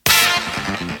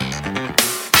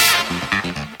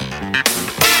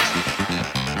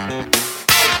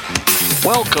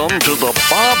Welcome to the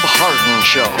Bob Harden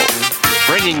Show,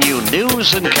 bringing you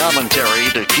news and commentary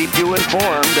to keep you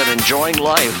informed and enjoying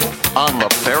life on the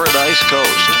Paradise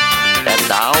Coast. And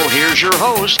now, here's your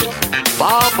host,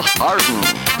 Bob Harden.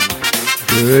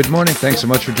 Good morning. Thanks so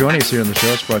much for joining us here on the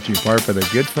show. It's brought to you in part by the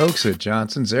good folks at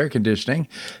Johnson's Air Conditioning.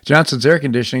 Johnson's Air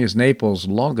Conditioning is Naples'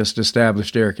 longest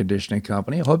established air conditioning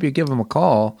company. I hope you give them a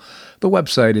call. The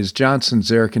website is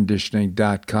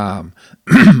johnsonsairconditioning.com.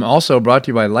 Also brought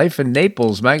to you by Life in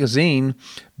Naples magazine.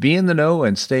 Be in the know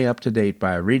and stay up to date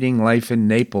by reading Life in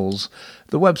Naples.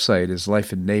 The website is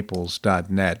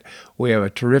lifeinnaples.net. We have a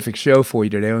terrific show for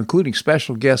you today, including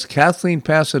special guest Kathleen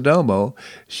Pasadomo.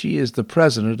 She is the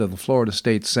president of the Florida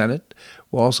State Senate.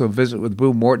 We'll also visit with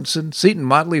Boo Mortensen. Seton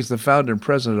Motley is the founder and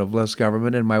president of Less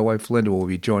Government, and my wife Linda will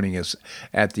be joining us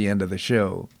at the end of the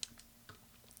show.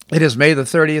 It is May the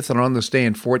 30th, and on this day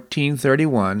in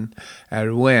 1431,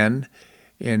 at when,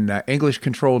 in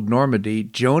English-controlled Normandy,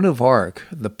 Joan of Arc,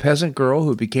 the peasant girl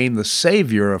who became the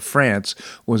savior of France,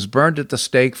 was burned at the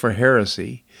stake for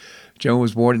heresy. Joan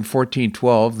was born in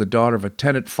 1412, the daughter of a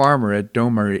tenant farmer at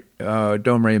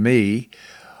Domremy,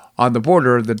 on the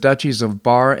border of the duchies of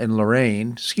Bar and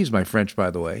Lorraine. Excuse my French,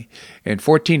 by the way. In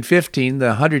 1415, the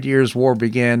 100 Years' War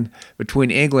began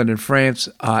between England and France,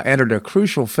 entered a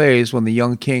crucial phase when the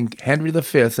young King Henry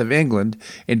V of England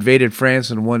invaded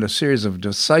France and won a series of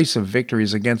decisive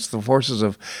victories against the forces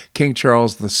of King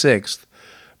Charles VI.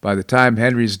 By the time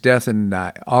Henry's death in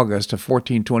August of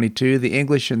 1422, the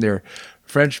English and their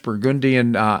French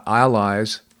Burgundian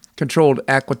allies controlled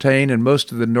Aquitaine and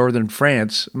most of northern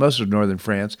France,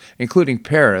 including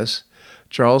Paris.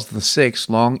 Charles VI,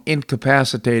 long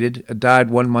incapacitated, died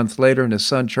 1 month later, and his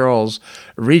son Charles,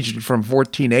 regent from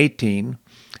 1418,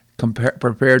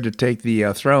 prepared to take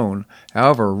the throne.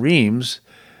 However, Reims,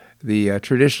 the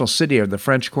traditional city of the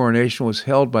French coronation, was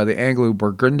held by the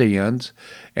Anglo-Burgundians,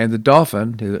 and the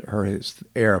Dauphin, his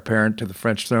heir apparent to the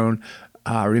French throne,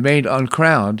 remained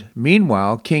uncrowned.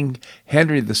 Meanwhile, King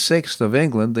Henry VI of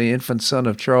England, the infant son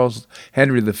of Charles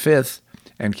Henry V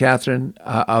and Catherine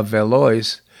of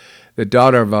Valois, the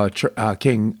daughter of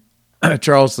King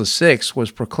Charles VI,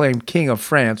 was proclaimed King of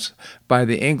France by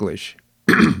the English.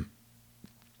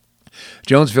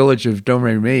 Joan's village of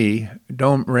Domremy,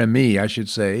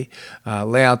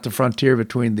 lay out the frontier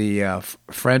between the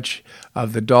French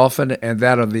of the Dauphin and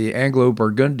that of the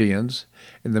Anglo-Burgundians.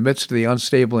 In the midst of the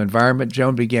unstable environment,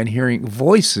 Joan began hearing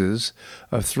voices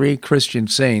of three Christian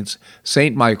saints,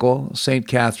 Saint Michael, Saint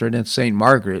Catherine, and Saint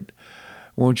Margaret.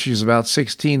 When she was about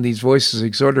 16, these voices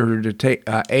exhorted her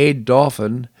to aid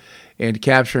Dauphin in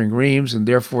capturing Reims and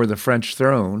therefore the French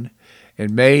throne.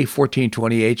 In May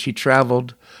 1428, she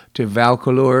traveled to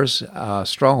Vaucouleurs,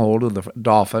 stronghold of the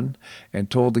Dauphin, and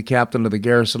told the captain of the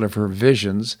garrison of her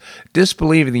visions.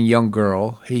 Disbelieving the young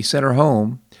girl, he sent her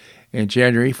home. In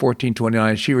January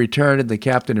 1429, she returned, and the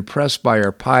captain, impressed by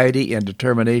her piety and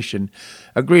determination,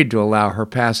 agreed to allow her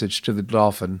passage to the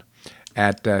Dauphin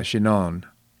at Chinon.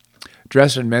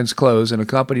 Dressed in men's clothes and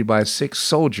accompanied by 6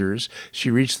 soldiers, she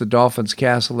reached the Dauphin's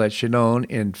castle at Chinon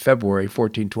in February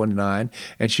 1429,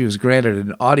 and she was granted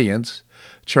an audience.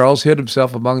 Charles hid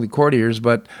himself among the courtiers,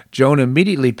 but Joan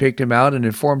immediately picked him out and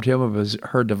informed him of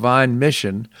her divine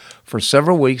mission. For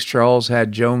several weeks, Charles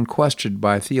had Joan questioned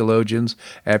by theologians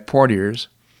at Poitiers,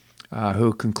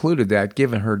 who concluded that,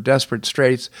 given her desperate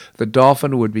straits, the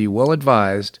Dauphin would be well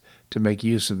advised to make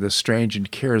use of this strange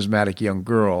and charismatic young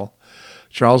girl.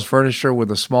 Charles furnished her with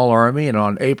a small army, and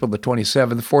on April the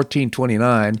 27th,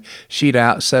 1429, she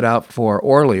set out for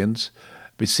Orleans.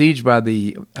 Besieged by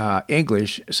the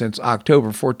English since October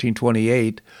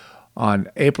 1428, on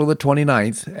April the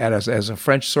 29th, as a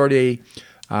French sortie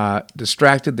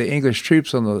distracted the English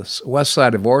troops on the west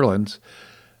side of Orleans,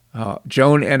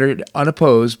 Joan entered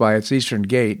unopposed by its eastern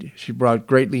gate. She brought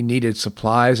greatly needed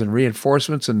supplies and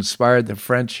reinforcements and inspired the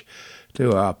French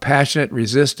to passionate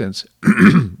resistance.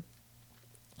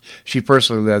 She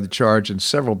personally led the charge in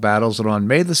several battles, and on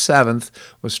May the 7th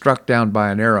was struck down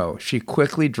by an arrow. She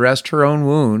quickly dressed her own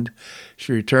wound.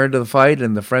 She returned to the fight,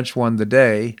 and the French won the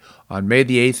day. On May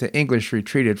the 8th, the English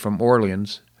retreated from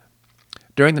Orleans.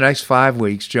 During the next 5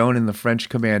 weeks, Joan and the French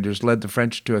commanders led the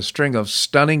French to a string of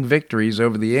stunning victories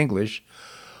over the English.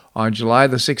 On July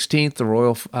the 16th, the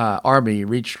royal army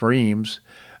reached Reims,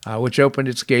 which opened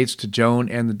its gates to Joan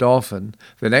and the Dauphin.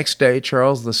 The next day,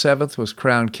 Charles VII was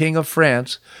crowned King of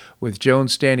France, with Joan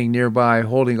standing nearby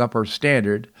holding up her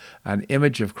standard, an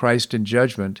image of Christ in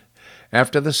judgment.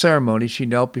 After the ceremony, she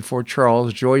knelt before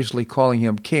Charles, joyously calling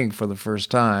him king for the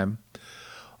first time.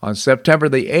 On September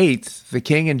the 8th, the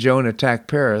king and Joan attacked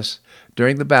Paris.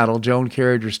 During the battle, Joan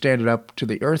carried her standard up to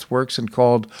the earthworks and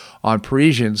called on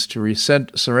Parisians to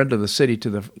surrender the city to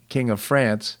the King of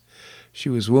France. She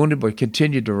was wounded but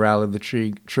continued to rally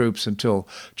the troops until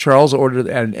Charles ordered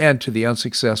an end to the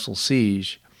unsuccessful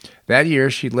siege. That year,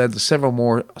 she led several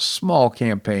more small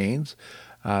campaigns,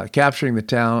 capturing the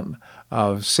town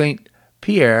of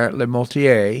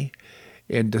Saint-Pierre-le-Moutier.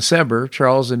 In December,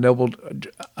 Charles ennobled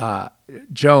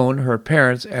Joan, her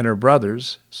parents, and her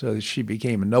brothers, so that she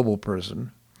became a noble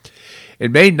person.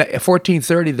 In May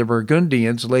 1430, the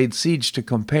Burgundians laid siege to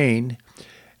Compiègne,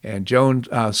 and Joan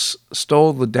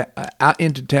stole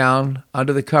into town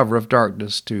under the cover of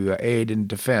darkness to aid in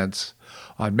defense.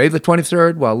 On May the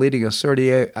 23rd, while leading a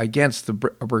sortie against the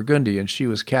Burgundians, she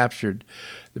was captured.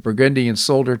 The Burgundians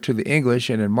sold her to the English,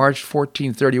 and in March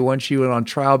 1431, she went on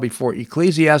trial before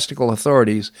ecclesiastical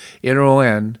authorities in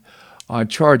Rouen on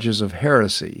charges of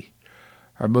heresy.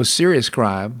 Her most serious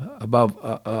crime,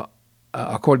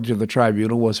 according to the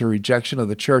tribunal, was her rejection of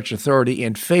the church authority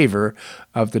in favor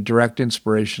of the direct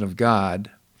inspiration of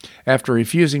God. After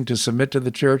refusing to submit to the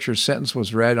church, her sentence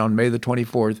was read on May the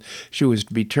 24th. She was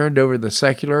to be turned over to the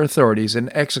secular authorities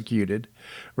and executed.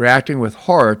 Reacting with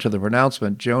horror to the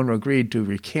pronouncement, Joan agreed to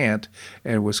recant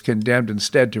and was condemned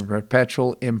instead to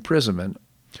perpetual imprisonment.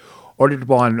 Ordered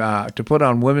to put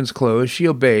on women's clothes, she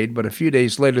obeyed, but a few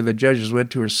days later the judges went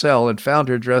to her cell and found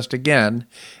her dressed again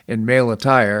in male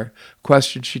attire.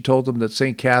 Questioned, she told them that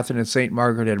St. Catherine and St.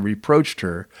 Margaret had reproached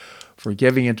her for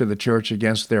giving into the church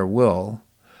against their will.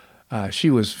 She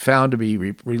was found to be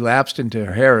relapsed into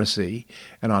her heresy,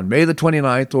 and on May the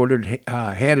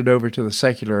 29th handed over to the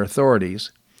secular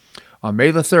authorities. On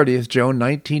May the 30th, Joan,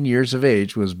 19 years of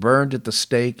age, was burned at the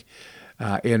stake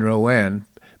in Rouen.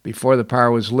 Before the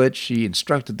pyre was lit, she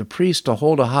instructed the priest to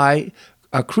hold a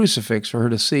crucifix for her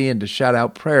to see and to shout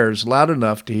out prayers loud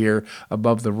enough to hear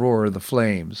above the roar of the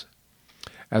flames.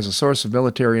 As a source of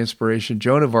military inspiration,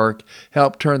 Joan of Arc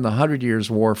helped turn the 100 Years'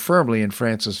 War firmly in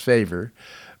France's favor.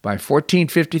 By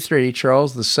 1453,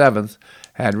 Charles VII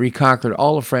had reconquered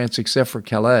all of France except for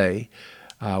Calais,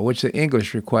 which the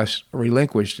English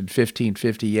relinquished in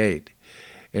 1558.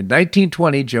 In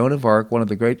 1920, Joan of Arc, one of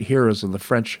the great heroes of the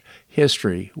French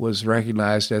history, was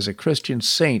recognized as a Christian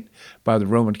saint by the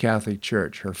Roman Catholic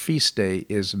Church. Her feast day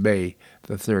is May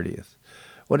the 30th.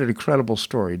 What an incredible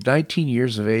story. 19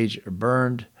 years of age,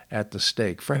 burned at the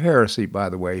stake, for heresy, by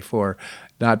the way, for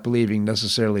not believing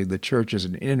necessarily the church is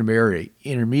an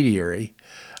intermediary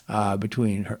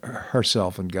between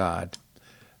herself and God.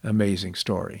 Amazing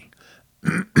story.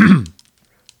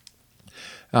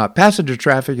 Passenger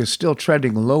traffic is still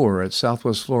trending lower at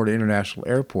Southwest Florida International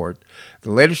Airport.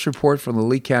 The latest report from the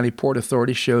Lee County Port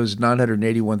Authority shows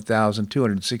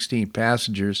 981,216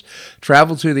 passengers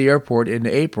traveled through the airport in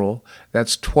April.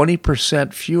 That's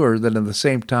 20% fewer than in the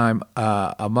same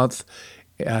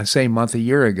month a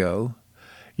year ago.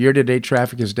 Year-to-date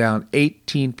traffic is down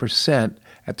 18%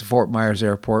 at the Fort Myers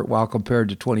Airport, while compared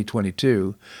to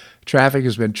 2022. Traffic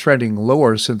has been trending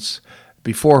lower since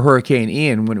before Hurricane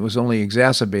Ian, when it was only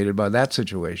exacerbated by that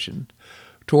situation.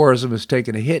 Tourism has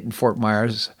taken a hit in Fort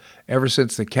Myers ever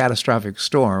since the catastrophic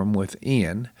storm with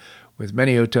Ian. With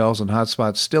many hotels and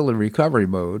hotspots still in recovery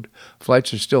mode,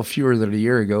 flights are still fewer than a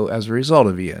year ago as a result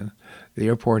of Ian. The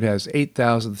airport has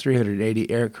 8,380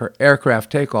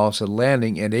 aircraft takeoffs and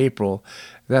landing in April.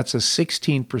 That's a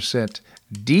 16%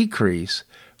 decrease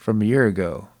from a year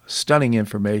ago. Stunning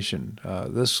information.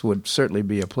 This would certainly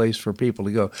be a place for people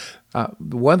to go.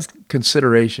 One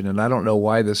consideration, and I don't know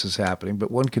why this is happening,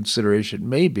 but one consideration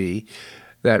may be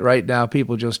that right now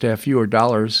people just have fewer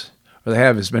dollars, or they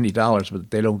have as many dollars,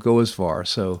 but they don't go as far.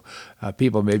 So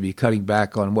people may be cutting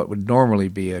back on what would normally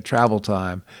be a travel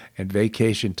time and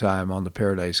vacation time on the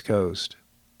Paradise Coast.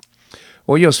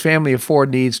 Well, U.S. family of four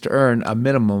needs to earn a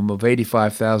minimum of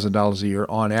 $85,000 a year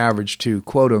on average to,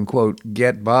 quote-unquote,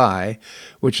 get by,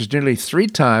 which is nearly 3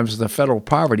 times the federal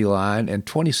poverty line and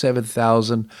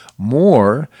 $27,000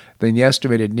 more than the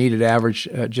estimated needed average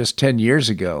just 10 years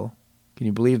ago. Can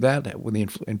you believe that, with the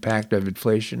impact of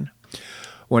inflation?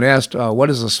 When asked what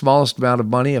is the smallest amount of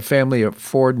money a family of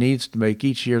four needs to make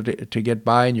each year to get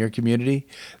by in your community,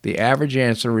 the average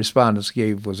answer respondents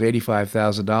gave was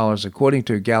 $85,000. According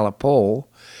to a Gallup poll,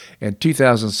 in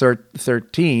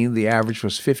 2013, the average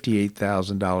was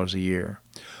 $58,000 a year.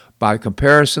 By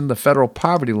comparison, the federal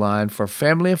poverty line for a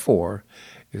family of four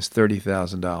is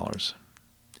 $30,000.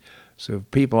 So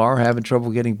people are having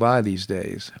trouble getting by these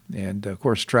days. And, of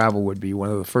course, travel would be one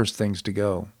of the first things to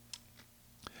go.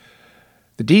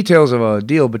 The details of a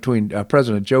deal between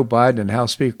President Joe Biden and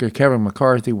House Speaker Kevin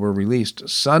McCarthy were released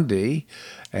Sunday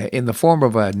in the form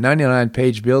of a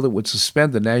 99-page bill that would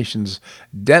suspend the nation's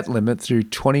debt limit through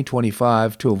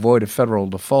 2025 to avoid a federal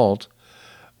default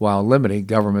while limiting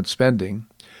government spending.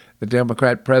 The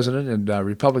Democrat president and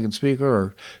Republican speaker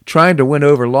are trying to win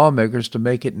over lawmakers to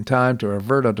make it in time to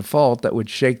avert a default that would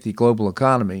shake the global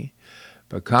economy.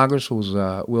 But Congress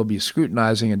will be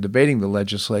scrutinizing and debating the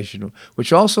legislation,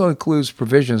 which also includes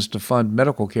provisions to fund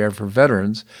medical care for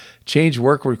veterans, change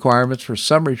work requirements for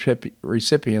some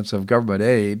recipients of government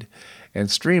aid,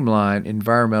 and streamline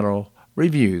environmental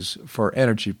reviews for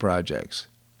energy projects.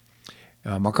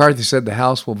 McCarthy said the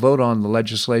House will vote on the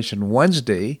legislation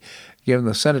Wednesday, giving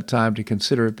the Senate time to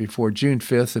consider it before June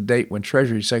 5th, the date when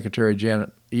Treasury Secretary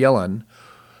Janet Yellen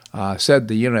said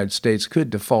the United States could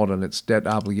default on its debt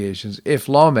obligations if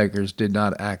lawmakers did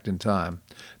not act in time.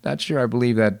 Not sure I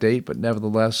believe that date, but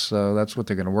nevertheless, that's what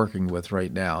they're going to be working with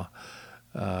right now.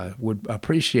 Would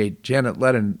appreciate Janet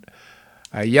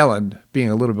Yellen being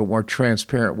a little bit more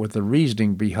transparent with the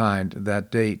reasoning behind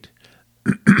that date.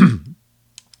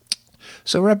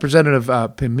 So Representative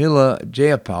Pamela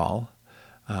Jayapal,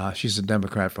 she's a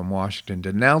Democrat from Washington,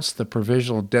 denounced the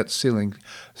provisional debt ceiling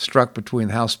struck between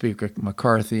House Speaker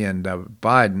McCarthy and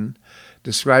Biden,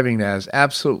 describing it as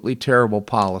absolutely terrible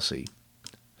policy.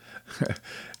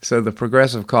 So the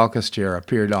Progressive Caucus chair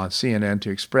appeared on CNN to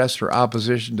express her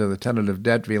opposition to the tentative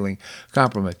debt ceiling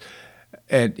compromise.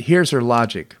 And here's her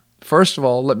logic. First of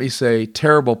all, let me say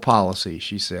terrible policy,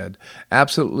 she said.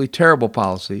 Absolutely terrible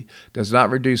policy. Does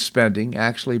not reduce spending.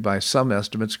 Actually, by some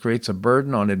estimates, creates a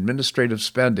burden on administrative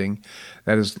spending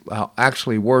that is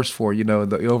actually worse for,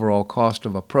 the overall cost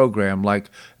of a program like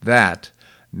that.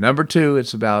 Number two,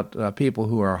 it's about people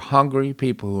who are hungry,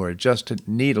 people who are just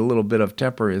need a little bit of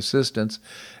temporary assistance.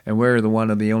 And we're one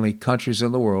of the only countries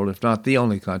in the world, if not the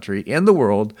only country in the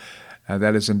world,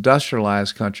 that is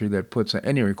industrialized country that puts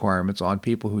any requirements on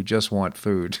people who just want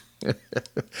food.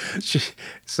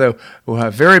 So,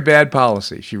 very bad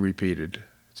policy, she repeated.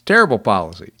 It's terrible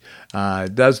policy.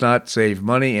 Does not save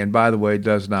money, and by the way,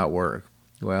 does not work.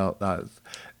 Well,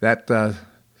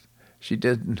 she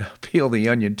didn't peel the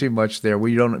onion too much there.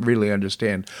 We don't really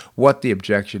understand what the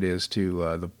objection is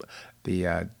to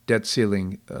the debt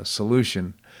ceiling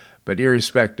solution, but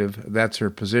irrespective, that's her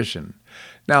position.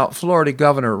 Now, Florida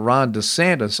Governor Ron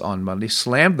DeSantis on Monday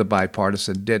slammed the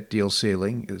bipartisan debt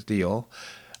ceiling deal,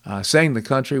 saying the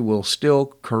country will still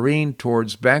careen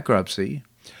towards bankruptcy.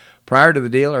 Prior to the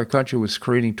deal, our country was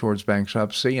careening towards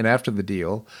bankruptcy, and after the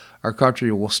deal, our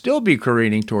country will still be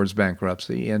careening towards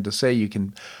bankruptcy. And to say you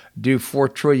can do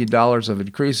 $4 trillion of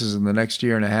increases in the next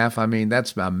year and a half, I mean,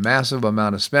 that's a massive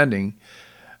amount of spending,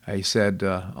 he said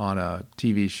on a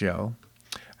TV show.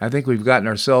 I think we've gotten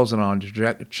ourselves on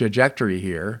a trajectory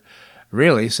here,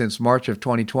 really, since March of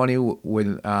 2020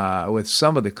 with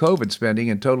some of the COVID spending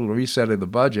and total reset of the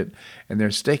budget, and they're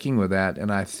sticking with that.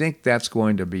 And I think that's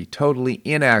going to be totally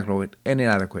inadequate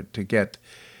to get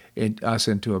us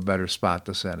into a better spot,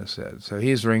 DeSantis said. So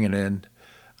he's ringing in,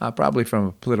 probably from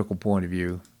a political point of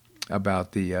view,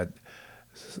 about the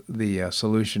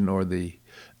solution or the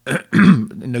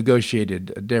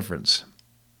negotiated difference.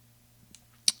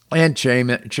 And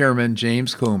Chairman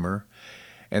James Comer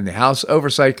and the House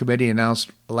Oversight Committee announced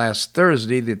last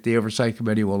Thursday that the Oversight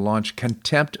Committee will launch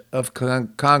contempt of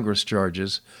Congress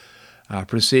charges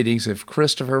proceedings if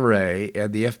Christopher Wray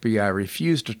and the FBI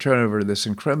refuse to turn over this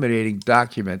incriminating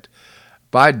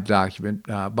Biden document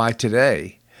by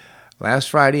today. Last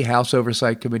Friday, House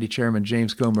Oversight Committee Chairman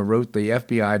James Comer wrote the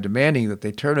FBI demanding that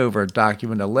they turn over a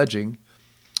document alleging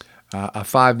a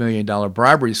 $5 million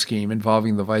bribery scheme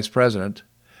involving the vice president,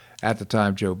 at the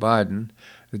time Joe Biden.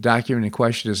 The document in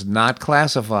question is not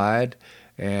classified,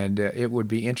 and it would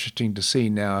be interesting to see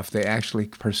now if they actually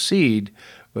proceed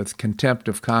with contempt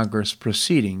of Congress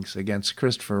proceedings against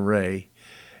Christopher Wray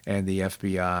and the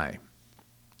FBI.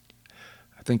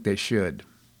 I think they should.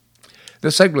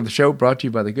 This segment of the show brought to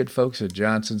you by the good folks at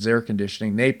Johnson's Air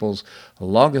Conditioning, Naples'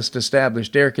 longest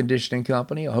established air conditioning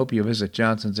company. I hope you visit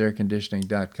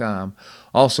johnsonsairconditioning.com.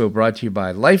 Also brought to you by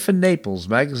Life in Naples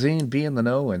magazine. Be in the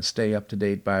know and stay up to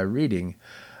date by reading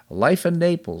Life in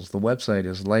Naples. The website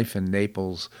is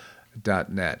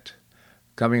lifeinnaples.net.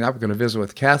 Coming up, we're going to visit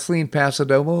with Kathleen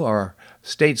Passidomo, our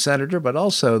state senator, but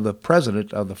also the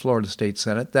president of the Florida State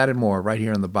Senate. That and more right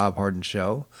here on The Bob Harden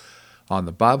Show on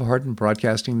the Bob Harden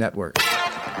Broadcasting Network.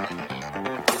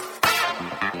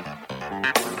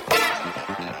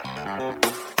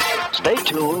 Stay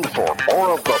tuned for more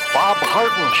of The Bob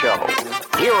Harden Show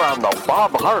here on the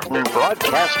Bob Harden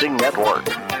Broadcasting Network.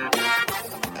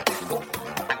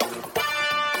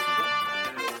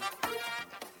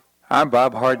 I'm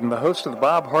Bob Harden, the host of The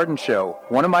Bob Harden Show.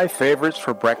 One of my favorites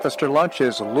for breakfast or lunch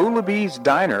is Lulabee's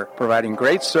Diner, providing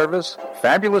great service,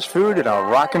 fabulous food, and a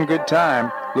rockin' good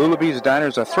time. Lulabee's Diner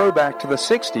is a throwback to the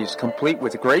 60s, complete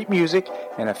with great music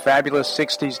and a fabulous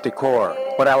 60s decor.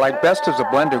 What I like best is a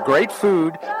blend of great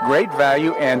food, great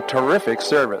value, and terrific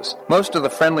service. Most of the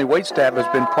friendly waitstaff has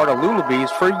been part of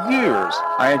Lulabee's for years.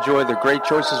 I enjoy the great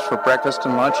choices for breakfast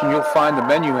and lunch, and you'll find the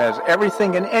menu has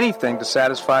everything and anything to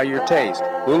satisfy your taste.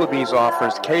 Lulabee's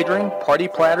offers catering, party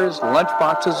platters, lunch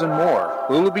boxes, and more.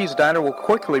 Lulabee's Diner will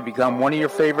quickly become one of your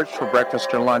favorites for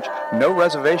breakfast or lunch. No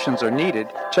reservations are needed.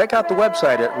 Check out the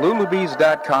website at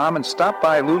lulabees.com and stop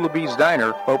by Lulabee's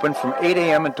Diner, open from 8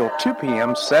 a.m. until 2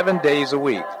 p.m. 7 days a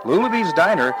week. Lulabee's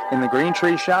Diner in the Green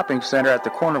Tree Shopping Center at the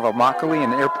corner of Immokalee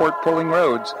and Airport Pulling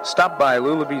Roads. Stop by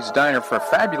Lulabee's Diner for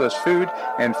fabulous food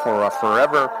and for a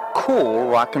forever cool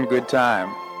rockin' good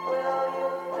time.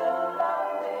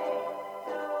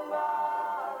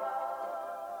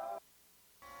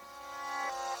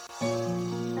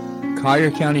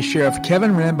 Collier County Sheriff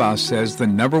Kevin Rambaugh says the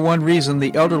number one reason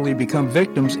the elderly become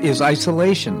victims is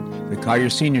isolation. The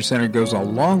Collier Senior Center goes a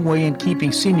long way in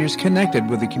keeping seniors connected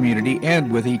with the community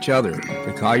and with each other.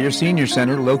 The Collier Senior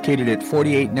Center, located at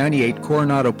 4898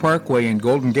 Coronado Parkway in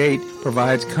Golden Gate,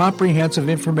 provides comprehensive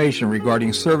information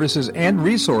regarding services and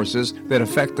resources that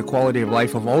affect the quality of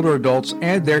life of older adults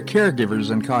and their caregivers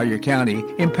in Collier County,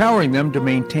 empowering them to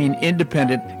maintain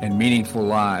independent and meaningful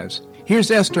lives.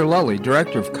 Here's Esther Lully,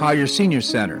 Director of Collier Senior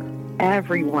Center.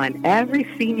 Everyone, every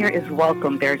senior is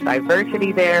welcome. There's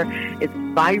diversity there. It's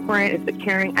vibrant. It's a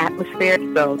caring atmosphere.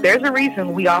 So there's a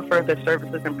reason we offer the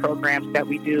services and programs that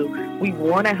we do. We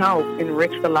want to help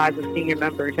enrich the lives of senior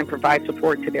members and provide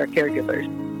support to their caregivers.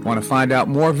 Want to find out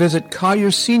more? Visit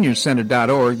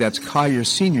collierseniorcenter.org. That's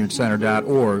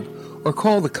collierseniorcenter.org. Or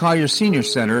call the Collier Senior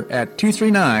Center at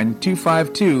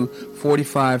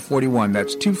 239-252-4541.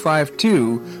 That's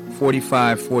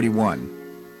 252-4541.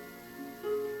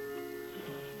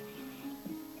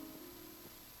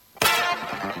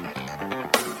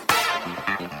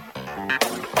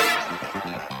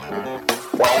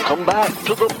 Welcome back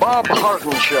to the Bob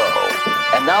Harden Show.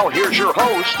 And now here's your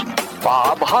host,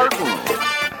 Bob Harden.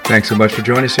 Thanks so much for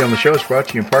joining us here on the show. It's brought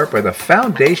to you in part by the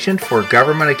Foundation for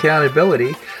Government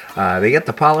Accountability. They get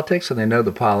the politics and they know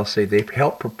the policy. They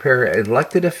help prepare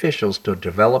elected officials to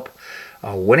develop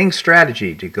a winning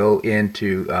strategy to go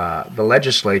into the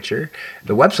legislature.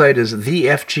 The website is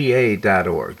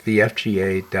thefga.org,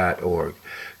 thefga.org.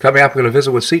 Coming up, we're going to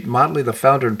visit with Seton Motley, the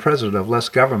founder and president of Less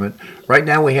Government. Right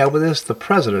now we have with us the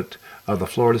president of the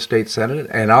Florida State Senate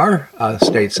and our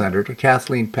state senator,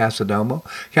 Kathleen Passidomo.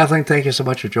 Kathleen, thank you so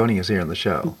much for joining us here on the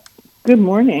show. Good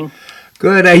morning.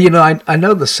 Good. I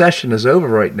know the session is over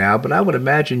right now, but I would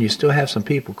imagine you still have some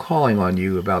people calling on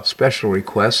you about special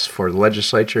requests for the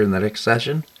legislature in the next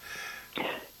session.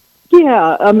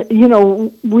 Yeah, one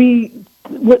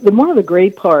of the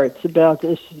great parts about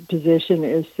this position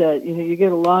is that you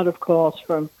get a lot of calls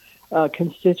from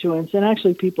constituents and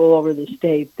actually people all over the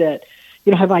state that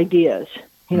have ideas.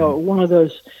 One of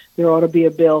those, there ought to be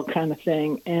a bill kind of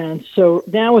thing, and so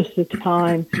now is the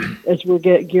time as we're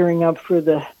gearing up for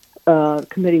the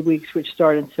committee weeks, which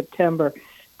start in September,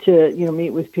 to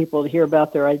meet with people to hear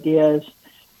about their ideas.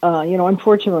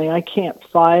 Unfortunately, I can't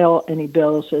file any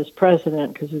bills as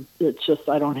president because it's just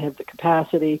I don't have the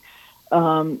capacity.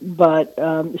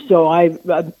 So I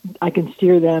can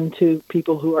steer them to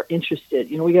people who are interested.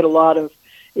 We get a lot of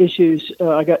issues.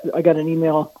 I got an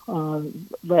email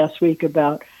last week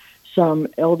about some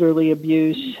elderly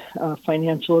abuse,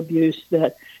 financial abuse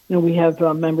that. We have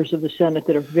members of the Senate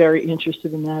that are very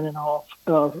interested in that, and I'll,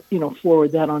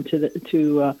 forward that on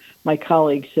to my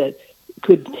colleagues that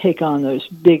could take on those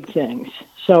big things.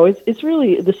 So it's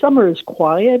really, the summer is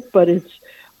quiet, but it's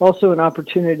also an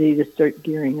opportunity to start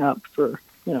gearing up for,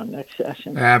 next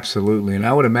session. Absolutely, and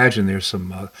I would imagine there's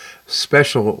some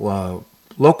special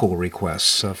local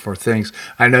requests for things.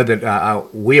 I know that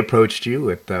we approached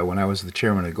you when I was the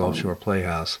chairman of Gulf Shore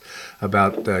Playhouse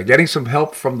about getting some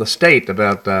help from the state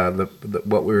about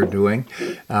what we were doing.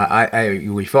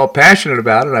 We felt passionate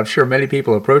about it. I'm sure many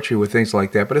people approach you with things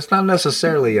like that, but it's not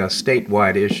necessarily a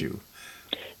statewide issue.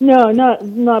 No,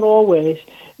 not always.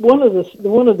 One of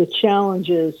the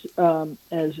challenges,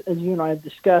 as you and I have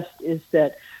discussed, is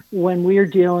that when we're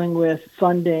dealing with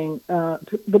funding,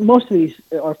 but most of these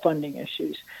are funding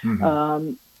issues,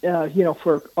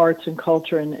 for arts and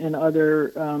culture and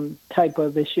other type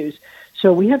of issues.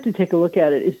 So we have to take a look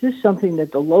at it. Is this something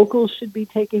that the locals should be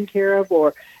taking care of,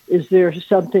 or is there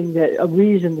a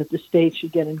reason that the state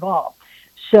should get involved?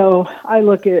 So I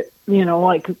look at,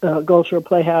 like Gulf Shore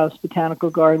Playhouse, Botanical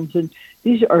Gardens, and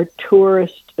these are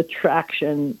tourist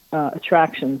attractions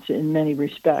in many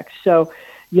respects. So,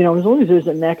 as long as there's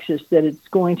a nexus that it's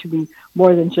going to be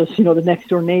more than just, the next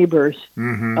door neighbors,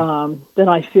 then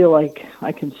I feel like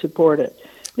I can support it.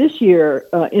 This year,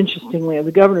 interestingly,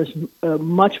 the governor's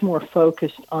much more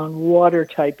focused on water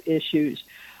type issues,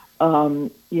 or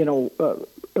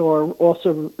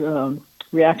also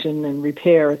reaction and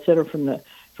repair, et cetera, from the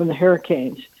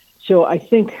hurricanes. So I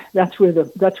think that's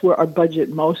where our budget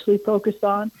mostly focused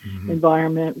on: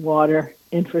 environment, water,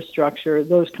 infrastructure,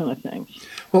 those kind of things.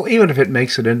 Well, even if it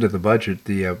makes it into the budget,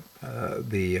 the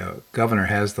governor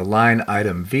has the line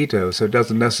item veto, so it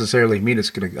doesn't necessarily mean it's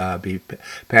going to be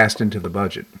passed into the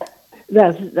budget.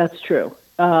 That's true,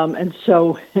 and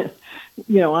so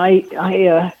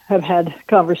I have had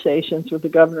conversations with the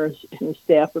governor and his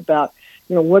staff about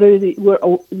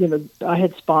I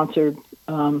had sponsored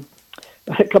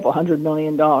a couple $100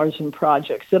 million in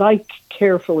projects that I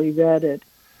carefully vetted.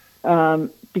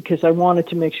 Because I wanted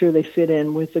to make sure they fit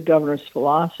in with the governor's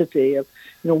philosophy of,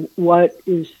 what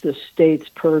is the state's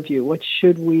purview? What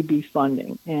should we be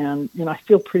funding? And, I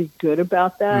feel pretty good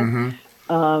about that.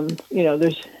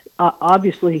 There's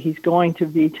obviously he's going to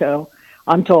veto,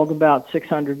 I'm told, about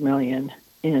 $600 million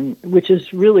which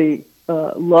is really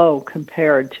low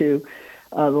compared to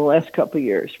the last couple of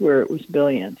years where it was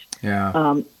billions.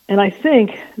 Yeah. And I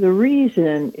think the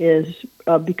reason is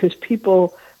because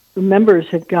members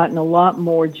have gotten a lot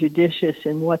more judicious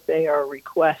in what they are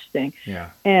requesting.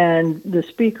 Yeah. And the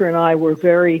speaker and I were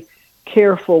very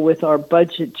careful with our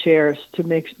budget chairs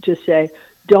to say,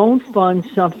 don't fund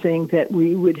something that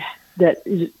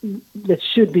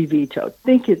should be vetoed.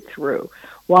 Think it through.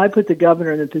 Why put the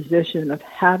governor in the position of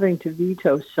having to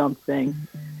veto something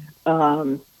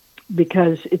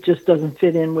because it just doesn't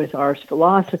fit in with our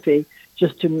philosophy,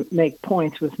 just to make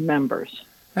points with members.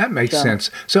 That makes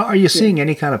sense. So are you seeing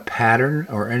any kind of pattern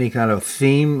or any kind of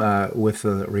theme with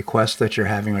the requests that you're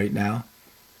having right now?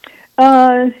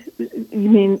 You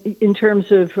mean in terms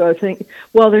of things?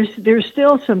 Well, there's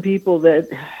still some people that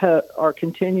are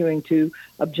continuing to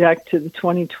object to the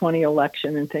 2020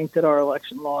 election and think that our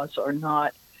election laws are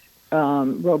not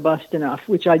robust enough,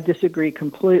 which I disagree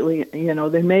completely.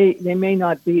 They may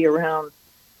not be around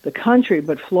the country,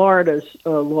 but Florida's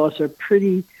laws are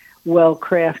pretty well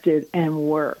crafted and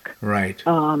work. Right.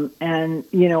 And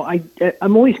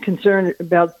I'm always concerned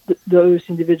about those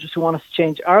individuals who want us to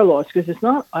change our laws, because it's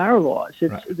not our laws.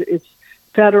 It's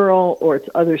federal or it's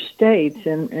other states,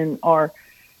 and our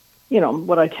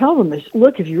what I tell them is,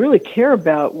 look, if you really care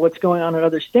about what's going on in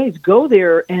other states, go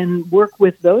there and work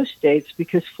with those states,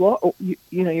 because Florida's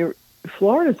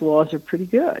laws are pretty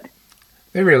good.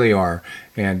 They really are.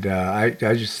 And I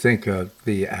just think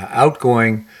the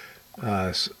outgoing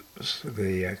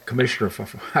the commissioner for,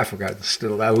 I forgot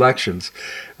the elections.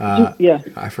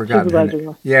 I forgot.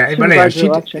 Yeah, but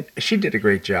she did a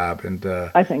great job, and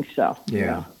I think so.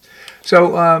 Yeah.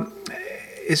 So,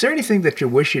 is there anything that you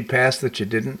wish you'd passed that you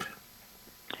didn't?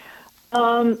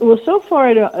 Well, so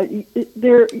far,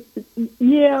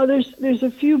 there's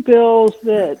a few bills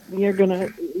that you're gonna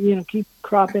keep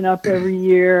cropping up every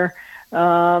year,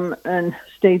 and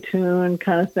stay tuned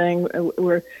kind of thing.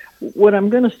 What I'm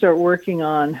going to start working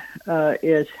on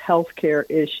is healthcare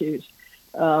issues.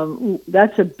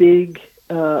 That's a big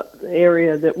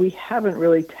area that we haven't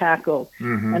really tackled.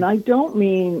 And I don't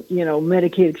mean,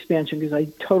 Medicaid expansion, because I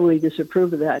totally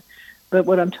disapprove of that. But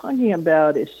what I'm talking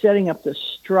about is setting up the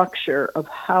structure of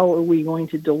how are we going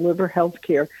to deliver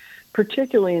healthcare,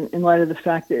 particularly in light of the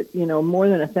fact that, more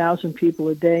than 1,000 people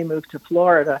a day move to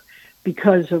Florida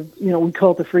because of, we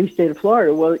call it the free state of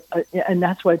Florida. Well, and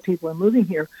that's why people are moving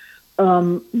here.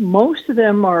 Most of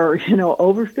them are,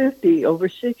 over 50, over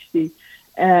 60,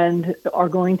 and are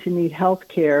going to need health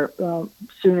care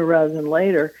sooner rather than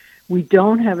later. We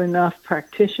don't have enough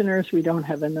practitioners. We don't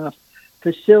have enough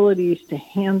facilities to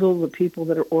handle the people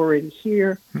that are already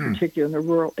here, particularly in the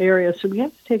rural areas. So we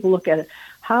have to take a look at it.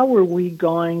 How are we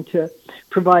going to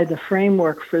provide the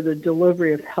framework for the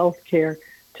delivery of health care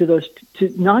to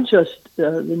not just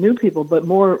the new people, but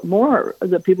more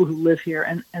the people who live here.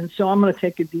 And so I'm going to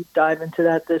take a deep dive into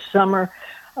that this summer.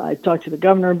 I talked to the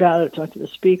governor about it, talked to the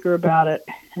speaker about it,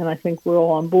 and I think we're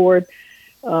all on board.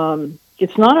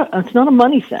 It's not a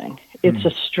money thing. It's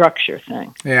a structure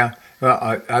thing. Yeah.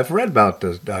 Well, I've read about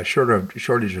the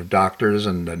shortage of doctors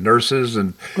and nurses,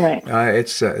 and right.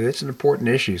 It's an important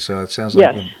issue. So it sounds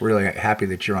like I'm really happy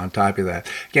that you're on top of that.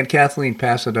 Again, Kathleen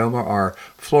Pasadoma, our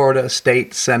Florida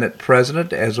State Senate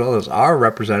President, as well as our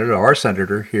representative, our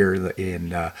senator here in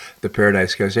the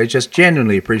Paradise Coast. I just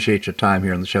genuinely appreciate your time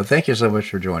here on the show. Thank you so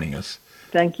much for joining us.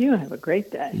 Thank you. Have a great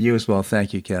day. You as well.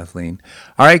 Thank you, Kathleen.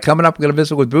 All right, coming up, we're going to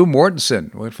visit with Boo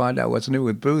Mortensen. We'll find out what's new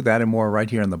with Boo, that and more right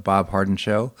here on The Bob Harden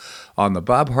Show on the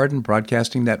Bob Harden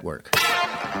Broadcasting Network.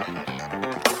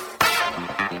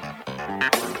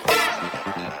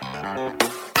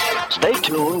 Stay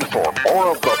tuned for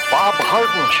more of The Bob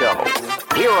Harden Show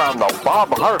here on the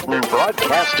Bob Harden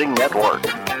Broadcasting Network.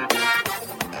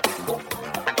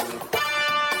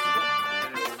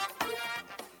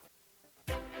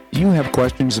 You have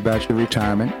questions about your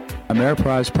retirement?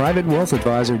 Ameriprise Private Wealth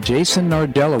Advisor Jason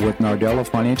Nardella with Nardella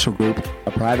Financial Group,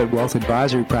 a private wealth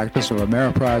advisory practice of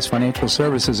Ameriprise Financial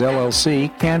Services,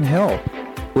 LLC, can help.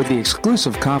 With the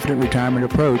exclusive Confident Retirement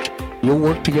Approach, you'll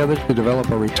work together to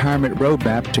develop a retirement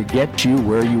roadmap to get you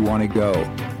where you want to go.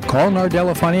 Call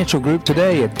Nardella Financial Group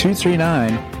today at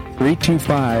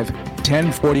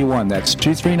 239-325-1041. That's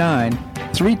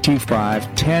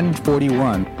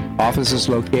 239-325-1041. Office is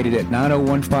located at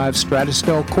 9015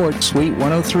 Stratusdale Court, Suite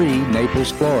 103, Naples,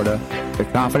 Florida. The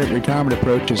Confident Retirement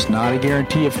Approach is not a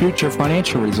guarantee of future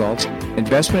financial results.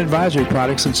 Investment advisory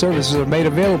products and services are made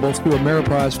available through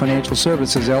Ameriprise Financial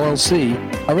Services, LLC,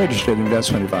 a registered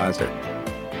investment advisor.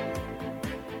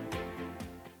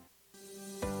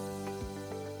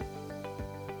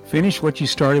 Finish what you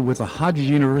started with a Hodges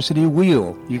University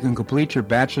Wheel. You can complete your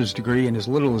bachelor's degree in as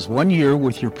little as 1 year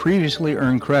with your previously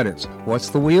earned credits. What's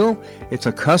the Wheel? It's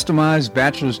a customized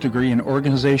bachelor's degree in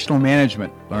organizational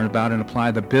management. Learn about and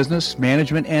apply the business,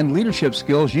 management, and leadership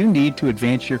skills you need to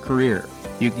advance your career.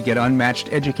 You can get unmatched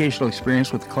educational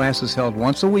experience with classes held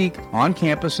once a week on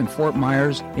campus in Fort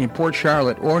Myers, in Port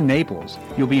Charlotte, or Naples.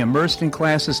 You'll be immersed in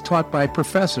classes taught by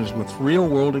professors with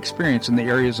real-world experience in the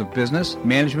areas of business,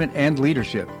 management, and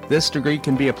leadership. This degree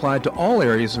can be applied to all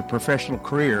areas of professional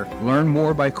career. Learn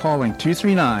more by calling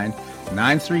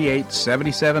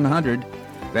 239-938-7700.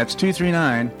 That's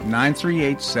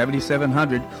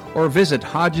 239-938-7700, or visit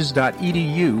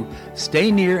hodges.edu.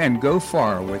 Stay near and go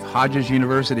far with Hodges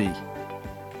University.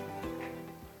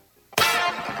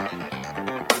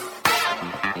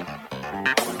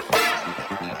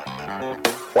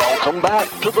 Welcome back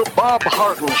to the Bob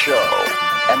Harden Show.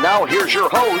 And now here's your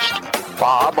host,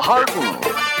 Bob Harden.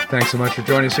 Thanks so much for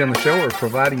joining us here on the show. We're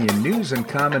providing you news and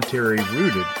commentary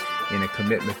rooted in a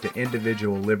commitment to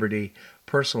individual liberty,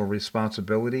 personal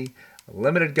responsibility,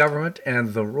 limited government,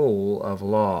 and the rule of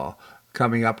law.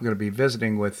 Coming up, we're going to be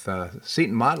visiting with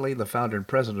Seton Motley, the founder and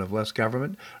president of Less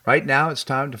Government. Right now, it's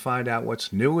time to find out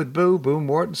what's new with Boo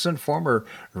Mortensen, former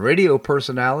radio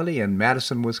personality in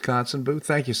Madison, Wisconsin. Boo,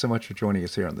 thank you so much for joining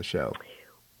us here on the show.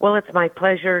 Well, it's my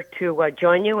pleasure to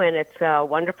join you, and it's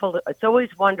wonderful. It's always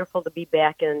wonderful to be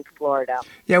back in Florida.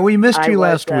 Yeah, we missed you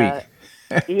last week.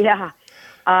 Yeah.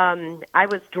 I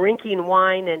was drinking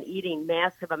wine and eating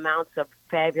massive amounts of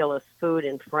fabulous food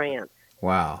in France.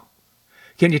 Wow.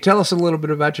 Can you tell us a little bit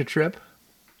about your trip?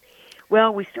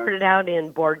 Well, we started out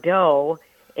in Bordeaux,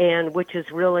 and which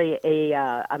is really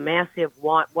a massive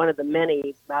one of the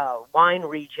many wine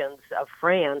regions of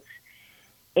France.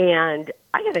 And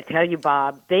I got to tell you,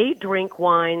 Bob, they drink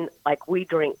wine like we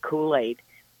drink Kool-Aid.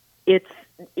 It's,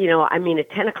 at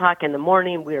 10 o'clock in the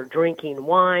morning, we're drinking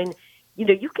wine. You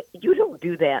don't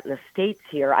do that in the States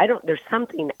here. There's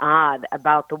something odd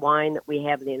about the wine that we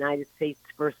have in the United States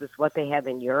versus what they have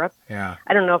in Europe. Yeah.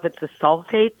 I don't know if it's the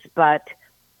sulfates, but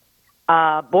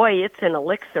boy, it's an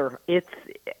elixir. It's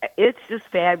just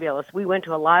fabulous. We went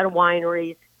to a lot of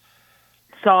wineries,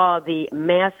 saw the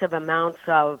massive amounts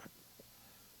of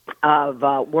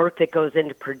work that goes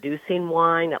into producing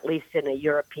wine, at least in a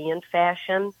European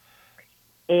fashion.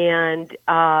 And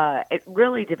it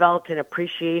really developed a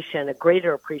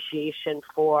greater appreciation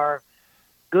for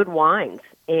good wines.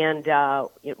 And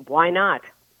why not?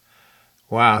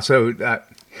 Wow. So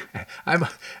I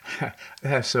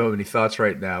have so many thoughts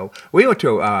right now. We went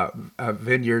to a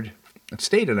vineyard and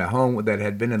stayed in a home that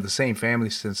had been in the same family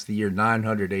since the year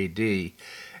 900 A.D.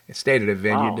 Stayed at a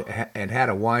vineyard and had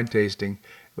a wine tasting.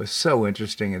 It was so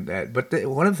interesting in that. But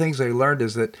one of the things I learned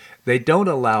is that they don't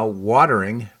allow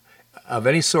watering of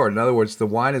any sort. In other words, the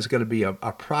wine is going to be a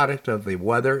product of the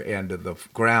weather and of the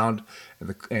ground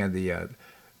and the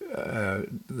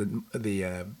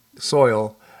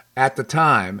soil at the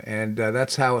time, and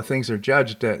that's how things are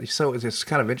judged. So it's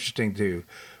kind of interesting to,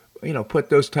 put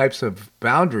those types of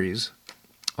boundaries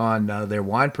on their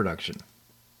wine production.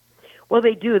 Well,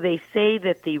 they do. They say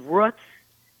that the roots,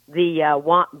 the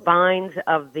vines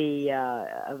of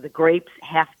the grapes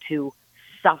have to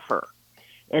suffer.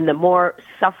 And the more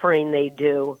suffering they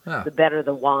do, the better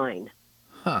the wine.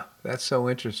 Huh, that's so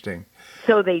interesting.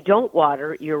 So they don't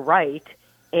water, you're right.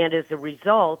 And as a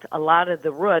result, a lot of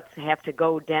the roots have to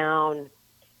go down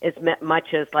as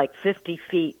much as like 50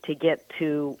 feet to get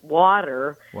to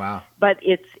water. Wow. But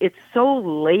it's so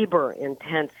labor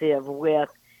intensive with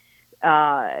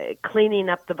cleaning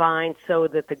up the vines so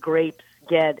that the grapes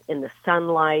get in the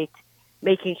sunlight,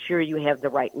 making sure you have the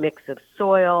right mix of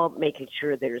soil, making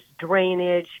sure there's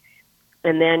drainage.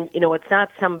 And then, it's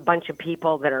not some bunch of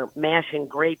people that are mashing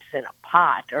grapes in a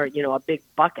pot or, a big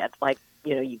bucket like,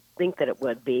 you think that it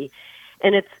would be.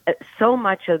 And it's so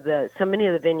many of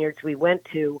the vineyards we went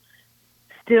to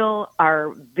still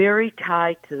are very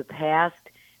tied to the past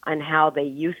on how they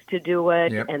used to do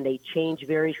it, Yep. and they change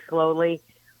very slowly,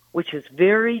 which is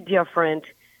very different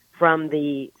from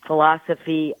the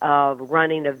philosophy of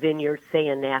running a vineyard, say,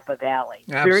 in Napa Valley.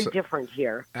 Very different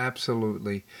here.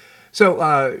 Absolutely.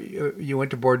 So you went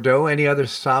to Bordeaux. Any other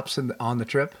stops on the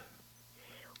trip?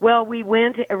 Well, we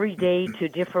went every day to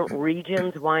different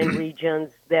regions, wine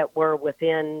regions that were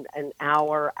within an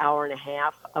hour and a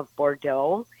half of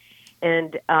Bordeaux.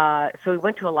 And so we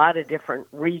went to a lot of different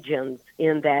regions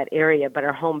in that area, but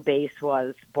our home base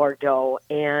was Bordeaux.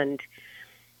 And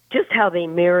just how they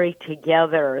marry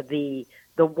together the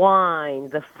wine,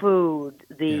 the food,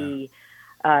 the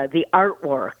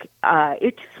artwork.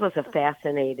 It just was a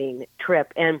fascinating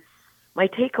trip. And my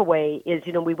takeaway is,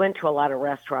 we went to a lot of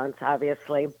restaurants,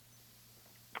 obviously,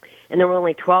 and there were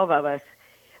only 12 of us.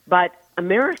 But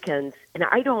Americans, and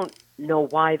I don't know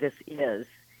why this is,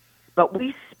 but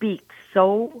we speak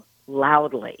so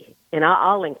loudly, and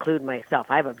I'll include myself.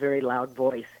 I have a very loud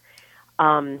voice.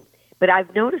 But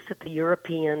I've noticed that the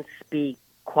Europeans speak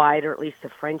quiet, or at least the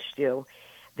French do.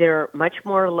 They're much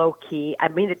more low-key. I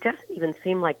mean, it doesn't even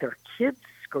seem like their kids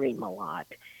scream a lot.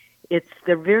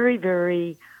 They're very,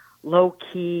 very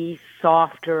low-key,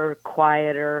 softer,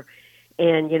 quieter.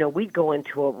 And, we'd go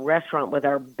into a restaurant with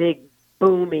our big,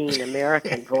 booming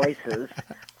American voices.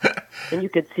 And you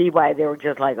could see why they were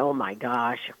just like, oh, my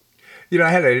gosh. I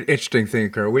had an interesting thing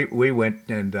occur. We went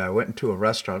into a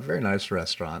restaurant, a very nice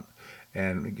restaurant.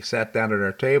 And we sat down at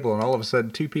our table, and all of a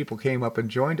sudden, two people came up and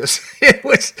joined us. It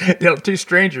was two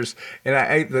strangers,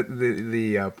 and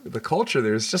the culture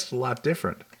there is just a lot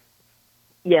different.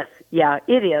 Yes, yeah,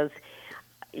 it is.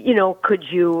 Could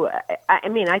you? I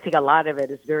mean, I think a lot of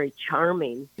it is very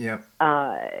charming. Yeah.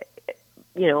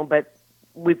 But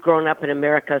we've grown up in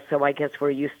America, so I guess we're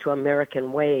used to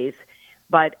American ways.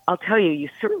 But I'll tell you, you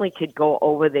certainly could go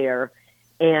over there.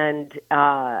 And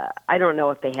I don't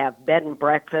know if they have bed and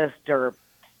breakfast or,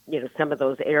 some of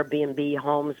those Airbnb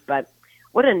homes, but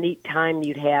what a neat time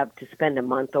you'd have to spend a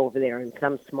month over there in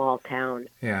some small town.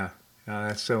 Yeah,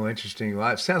 that's so interesting. Well,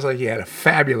 it sounds like you had a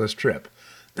fabulous trip.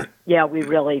 Yeah, we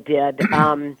really did.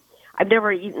 I've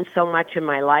never eaten so much in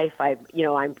my life.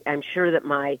 I'm sure that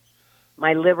my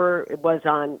liver was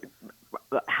on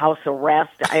house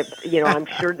arrest. I'm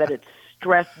sure that it's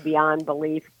stressed beyond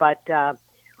belief, but.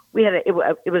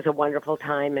 It was a wonderful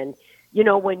time. And,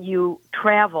 when you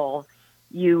travel,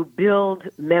 you build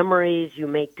memories, you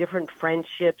make different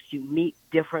friendships, you meet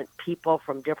different people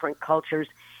from different cultures.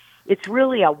 It's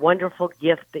really a wonderful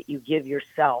gift that you give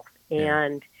yourself.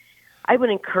 And I would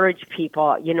encourage people,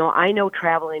 I know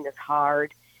traveling is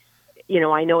hard.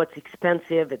 I know it's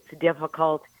expensive, it's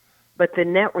difficult, but the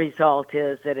net result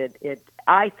is that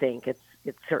I think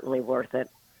it's certainly worth it.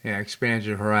 Yeah, expands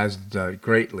your horizons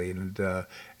greatly, and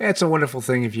it's a wonderful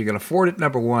thing if you can afford it.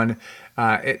 Number one,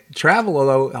 travel,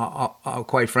 although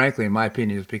quite frankly, in my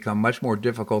opinion, has become much more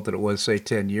difficult than it was, say,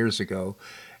 10 years ago.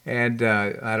 And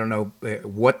I don't know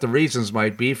what the reasons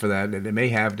might be for that. And it may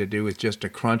have to do with just a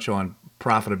crunch on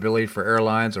profitability for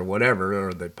airlines or whatever,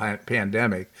 or the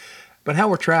pandemic. But how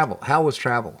was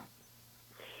travel?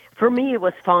 For me, it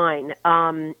was fine.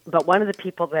 But one of the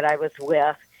people that I was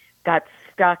with got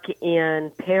stuck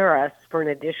in Paris for an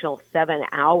additional 7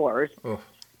 hours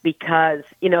because,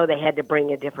 they had to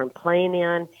bring a different plane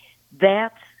in.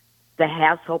 That's the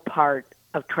hassle part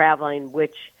of traveling,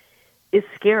 which is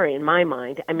scary in my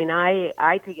mind. I mean,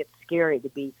 I think it's scary to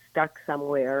be stuck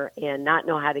somewhere and not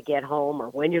know how to get home or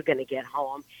when you're going to get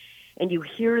home. And you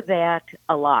hear that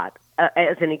a lot.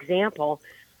 As an example,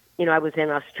 I was in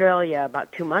Australia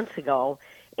about 2 months ago,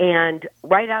 and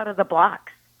right out of the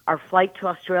blocks, our flight to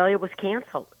Australia was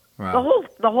canceled. Wow.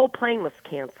 The whole plane was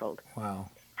canceled. Wow.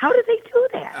 How did they do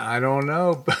that? I don't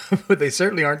know, but they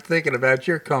certainly aren't thinking about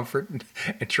your comfort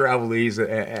and travel ease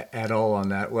at all on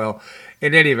that. Well,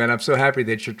 in any event, I'm so happy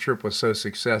that your trip was so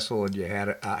successful and you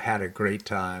had a great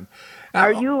time. Now,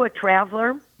 are you a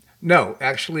traveler? No,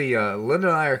 actually, Linda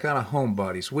and I are kind of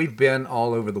homebodies. We've been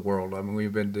all over the world. I mean,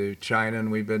 we've been to China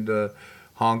and we've been to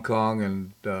Hong Kong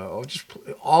and just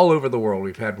all over the world.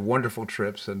 We've had wonderful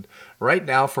trips. And right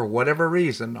now, for whatever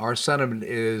reason, our sentiment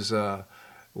is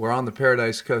we're on the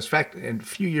Paradise Coast. In fact, a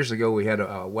few years ago, we had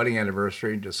a wedding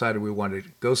anniversary and decided we wanted to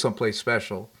go someplace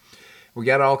special. We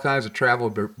got all kinds of travel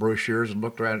brochures and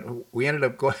looked around. We ended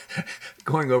up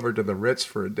going over to the Ritz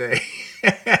for a day,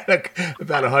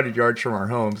 about 100 yards from our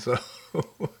home. So,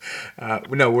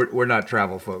 no, we're not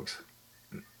travel folks.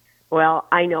 Well,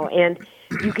 I know, and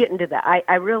you get into that.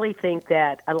 I really think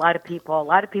that a lot of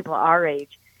people our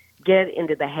age get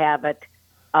into the habit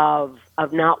of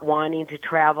not wanting to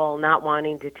travel, not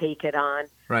wanting to take it on.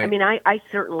 Right. I mean, I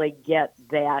certainly get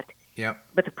that. Yep.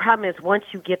 But the problem is once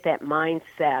you get that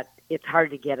mindset, it's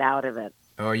hard to get out of it.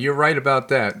 Oh, you're right about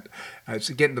that. It's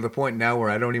getting to the point now where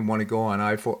I don't even want to go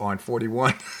on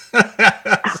 41.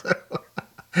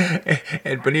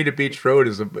 And Bonita Beach Road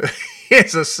is a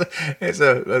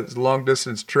long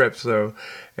distance trip, so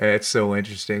it's so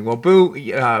interesting. Well, Boo,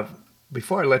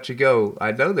 before I let you go,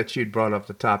 I know that you'd brought up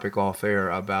the topic off air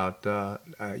about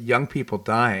young people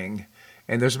dying,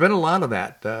 and there's been a lot of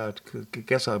that. I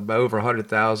guess over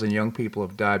 100,000 young people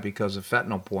have died because of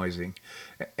fentanyl poisoning.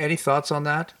 Any thoughts on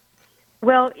that?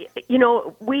 Well, you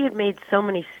know, we have made so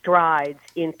many strides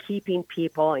in keeping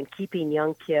people and keeping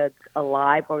young kids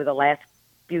alive over the last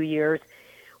few years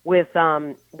with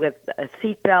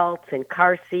seat belts and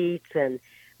car seats and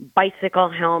bicycle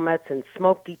helmets and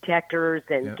smoke detectors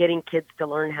and getting kids to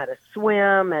learn how to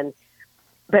swim,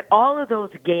 but all of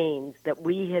those gains that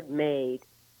we had made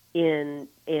in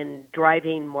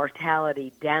driving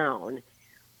mortality down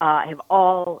have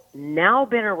all now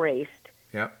been erased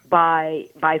by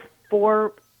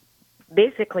four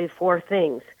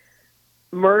things: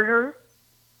 murder,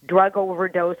 drug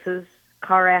overdoses,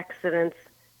 car accidents,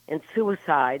 and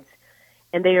suicides,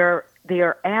 and they are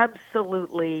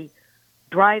absolutely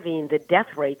driving the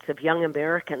death rates of young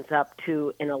Americans up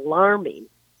to an alarming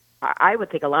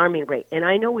rate. And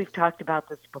I know we've talked about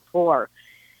this before,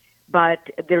 but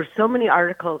there's so many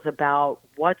articles about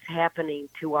what's happening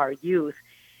to our youth.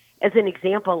 As an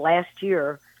example, last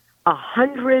year,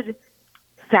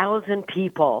 100,000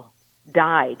 people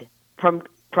died from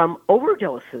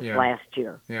overdoses last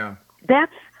year. Yeah,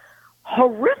 that's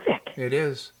horrific. It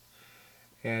is.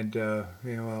 And,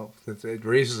 it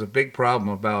raises a big problem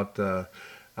about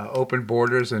open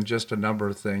borders and just a number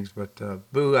of things. But,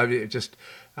 Boo, I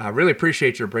really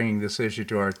appreciate your bringing this issue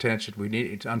to our attention.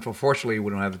 Unfortunately,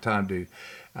 we don't have the time to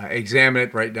examine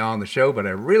it right now on the show, but I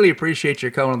really appreciate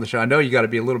your coming on the show. I know you got to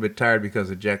be a little bit tired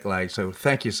because of jet lag, so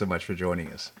thank you so much for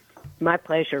joining us. My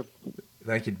pleasure.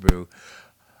 Thank you, Boo.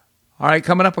 All right,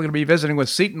 coming up, we're going to be visiting with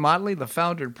Seton Motley, the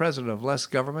founder and president of Less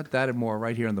Government. That and more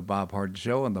right here on The Bob Harden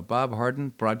Show on the Bob Harden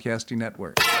Broadcasting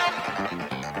Network.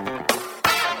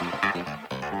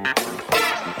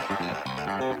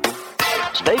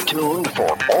 Stay tuned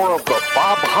for more of The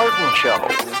Bob Harden Show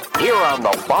here on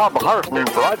the Bob Harden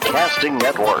Broadcasting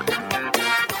Network.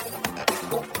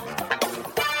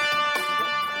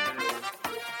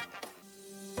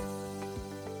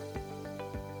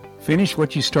 Finish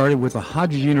what you started with a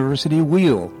Hodges University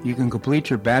Wheel. You can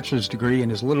complete your bachelor's degree in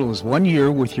as little as 1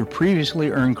 year with your previously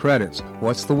earned credits.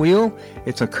 What's the Wheel?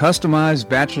 It's a customized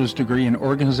bachelor's degree in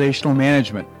organizational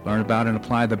management. Learn about and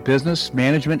apply the business,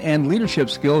 management, and leadership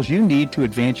skills you need to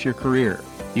advance your career.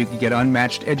 You can get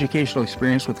unmatched educational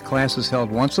experience with classes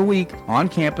held once a week on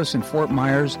campus in Fort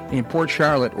Myers, in Port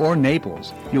Charlotte, or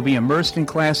Naples. You'll be immersed in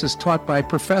classes taught by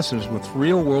professors with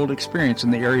real-world experience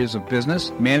in the areas of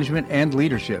business, management, and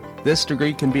leadership. This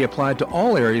degree can be applied to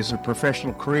all areas of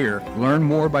professional career. Learn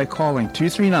more by calling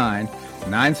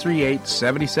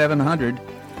 239-938-7700.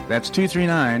 That's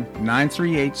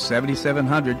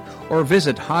 239-938-7700, or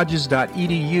visit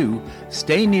hodges.edu.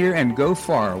 Stay near and go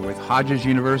far with Hodges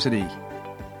University.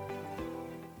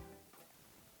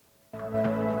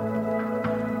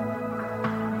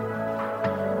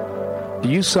 Do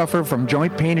you suffer from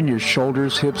joint pain in your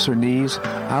shoulders, hips, or knees?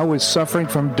 I was suffering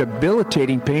from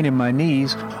debilitating pain in my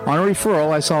knees. On a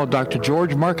referral, I saw Dr.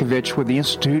 George Markovich with the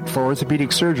Institute for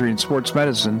Orthopedic Surgery and Sports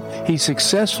Medicine. He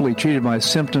successfully treated my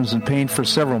symptoms and pain for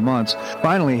several months.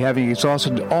 Finally, having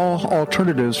exhausted all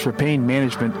alternatives for pain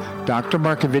management, Dr.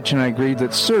 Markovich and I agreed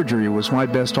that surgery was my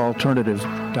best alternative.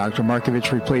 Dr.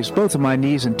 Markovich replaced both of my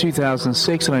knees in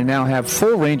 2006, and I now have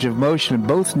full range of motion in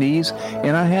both knees,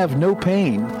 and I have no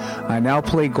pain. I now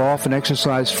play golf and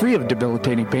exercise free of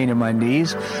debilitating pain in my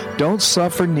knees. Don't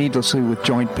suffer needlessly with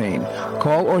joint pain.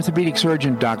 Call orthopedic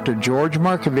surgeon Dr. George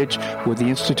Markovich with the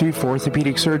Institute for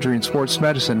Orthopedic Surgery and Sports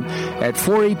Medicine at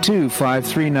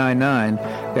 482-5399.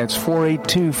 That's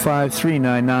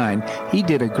 482-5399. He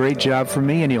did a great job for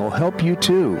me, and he'll help you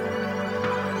too.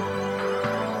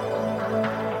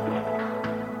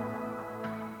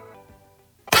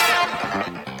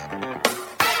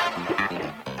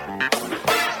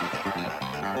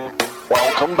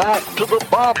 Welcome back to the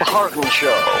Bob Harden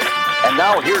Show. And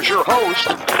now here's your host,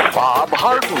 Bob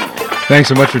Harden. Thanks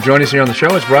so much for joining us here on the show.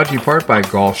 It's brought to you in part by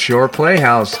Gulf Shore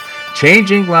Playhouse,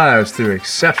 changing lives through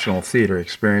exceptional theater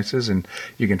experiences. And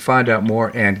you can find out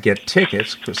more and get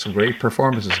tickets for some great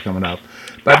performances coming up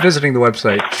by visiting the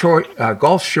website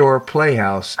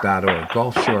gulfshoreplayhouse.org,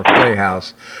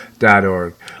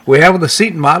 gulfshoreplayhouse.org. We have with us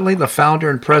Seton Motley, the founder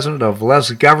and president of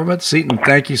Less Government. Seton,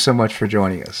 thank you so much for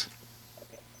joining us.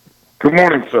 Good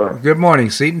morning, sir. Good morning,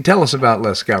 Seton. Tell us about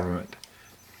Less Government.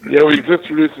 Yeah, we just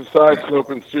introduced a side slope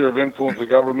and sphere of influence of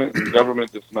government, and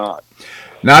government does not.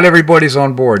 Not everybody's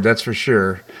on board, that's for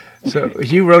sure. So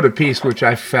you wrote a piece which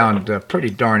I found pretty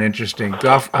darn interesting.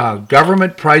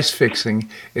 Government price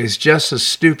fixing is just as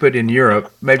stupid in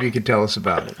Europe. Maybe you could tell us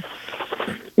about it.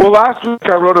 Well, last week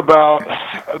I wrote about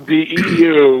the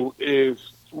EU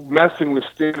is messing with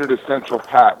standard essential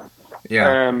patents.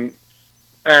 Yeah.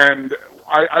 And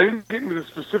I didn't get into the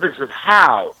specifics of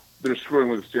how they're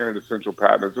screwing with standard essential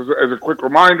patents. As a quick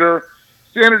reminder,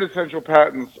 standard essential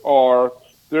patents are,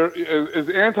 as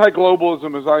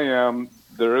anti-globalism as I am,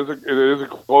 it is a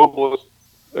globalist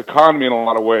economy in a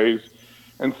lot of ways,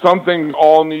 and some things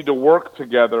all need to work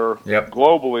together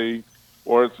globally,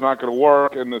 or it's not going to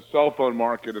work. And the cell phone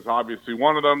market is obviously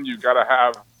one of them. You've got to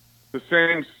have the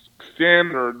same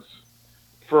standards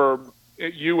for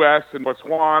U.S. and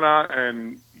Botswana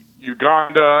and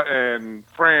Uganda and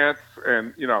France,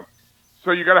 and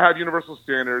so you got to have universal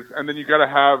standards, and then you got to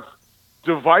have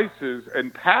devices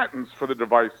and patents for the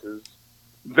devices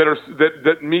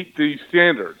that meet these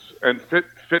standards and fit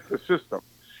the system.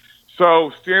 So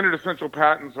standard essential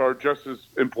patents are just as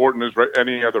important as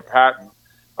any other patent.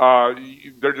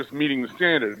 They're just meeting the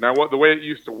standard. Now, the way it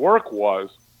used to work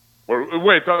was, or the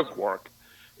way it does work,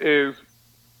 is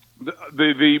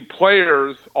the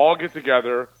players all get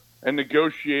together and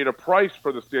negotiate a price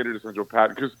for the standard essential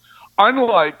patent. Because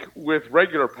unlike with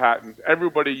regular patents,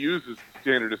 everybody uses the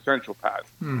standard essential patent.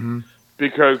 Mm-hmm.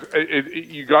 Because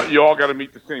you all got to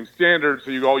meet the same standards,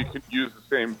 so you can use the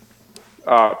same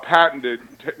patented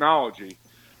technology.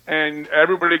 And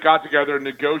everybody got together and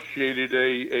negotiated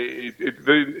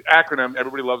the acronym.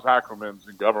 Everybody loves acronyms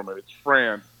in government. It's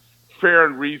FRAND, fair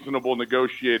and reasonable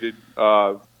negotiated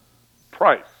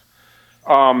price.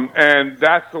 And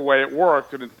that's the way it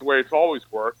worked, and it's the way it's always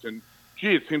worked. And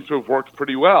it seems to have worked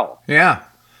pretty well. Yeah.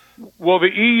 Well,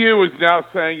 the EU is now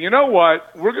saying, you know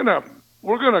what? We're gonna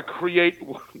create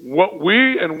what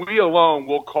we alone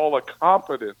will call a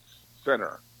competence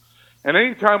center. And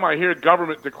anytime I hear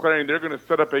government declaring they're going to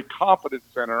set up a competence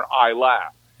center, I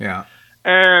laugh. Yeah.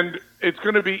 And it's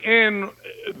going to be in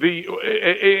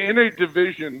a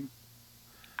division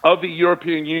of the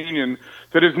European Union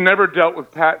that has never dealt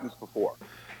with patents before.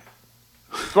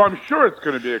 So I'm sure it's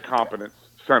going to be a competence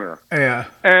center. Yeah.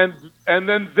 And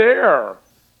then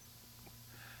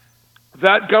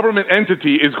that government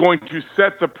entity is going to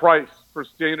set the price for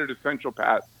standard essential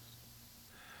patents.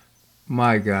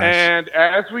 My gosh. And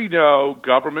as we know,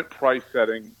 government price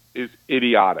setting is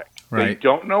idiotic. Right. They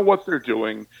don't know what they're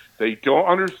doing. They don't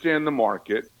understand the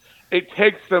market. It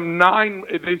takes them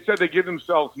they said they give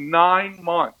themselves 9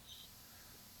 months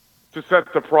to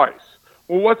set the price.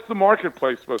 Well, what's the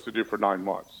marketplace supposed to do for 9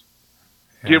 months?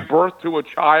 Yeah. Give birth to a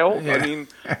child? Yeah. I mean,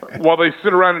 while they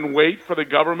sit around and wait for the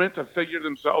government to figure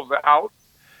themselves out?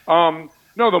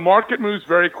 No, the market moves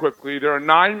very quickly. There are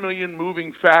 9 million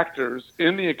moving factors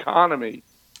in the economy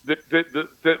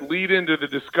that lead into the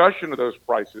discussion of those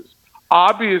prices.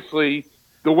 Obviously,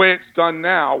 the way it's done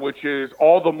now, which is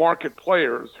all the market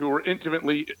players who are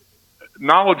intimately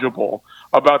knowledgeable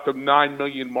about the 9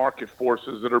 million market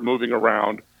forces that are moving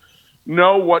around,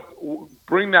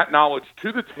 bring that knowledge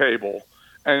to the table,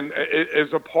 and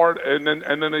as a part, and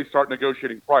then they start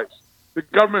negotiating price. The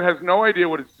government has no idea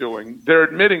what it's doing. They're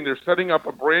admitting they're setting up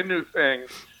a brand new thing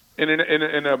in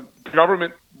a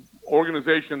government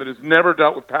organization that has never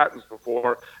dealt with patents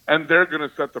before, and they're going to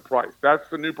set the price. That's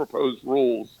the new proposed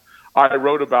rules I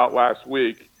wrote about last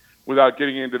week. Without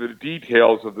getting into the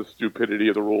details of the stupidity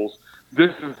of the rules,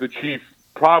 this is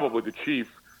probably the chief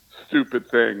stupid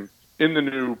thing in the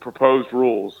new proposed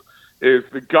rules. Is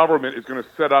the government is going to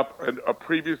set up a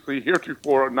previously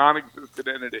heretofore non-existent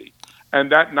entity,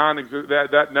 and that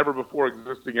never before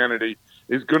existing entity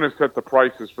is going to set the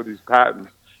prices for these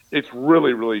patents. It's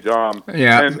really, really dumb.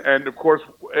 Yeah. And of course,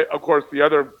 the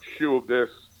other shoe of this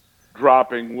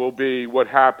dropping will be what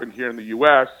happened here in the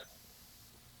U.S.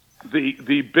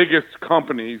 The biggest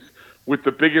companies with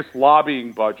the biggest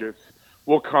lobbying budgets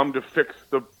will come to fix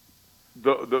the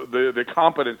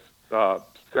competence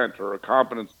center, or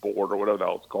competence board, or whatever the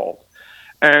hell it's called.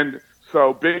 And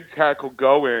So big tech will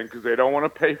go in because they don't want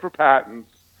to pay for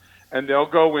patents, and they'll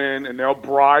go in and they'll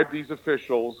bribe these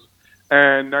officials,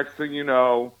 and next thing you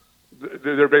know,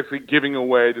 they're basically giving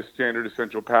away the standard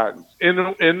essential patents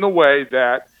in the way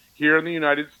that here in the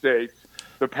United States,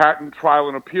 the Patent Trial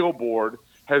and Appeal Board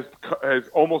has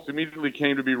almost immediately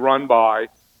came to be run by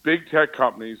big tech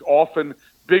companies. Often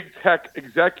big tech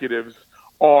executives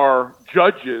are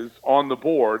judges on the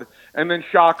board, and then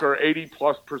shocker,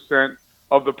 80+%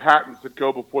 of the patents that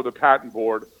go before the patent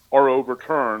board are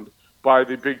overturned by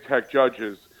the big tech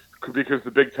judges because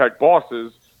the big tech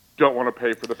bosses don't want to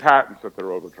pay for the patents that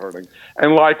they're overturning.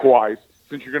 And likewise,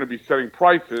 since you're going to be setting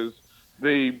prices,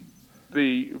 the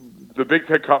big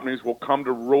tech companies will come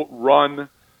to run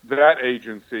that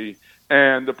agency,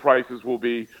 and the prices will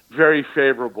be very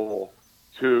favorable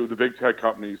to the big tech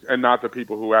companies and not the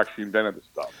people who actually invented the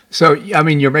stuff. So, I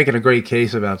mean, you're making a great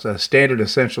case about standard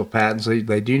essential patents.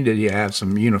 They do need to have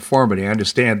some uniformity. I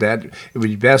understand that. It would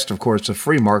be best, of course, if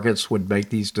free markets would make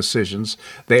these decisions.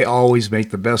 They always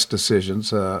make the best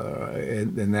decisions,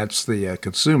 and that's the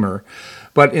consumer.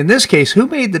 But in this case, who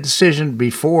made the decision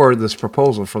before this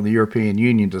proposal from the European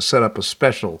Union to set up a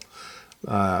special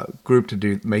group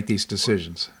to make these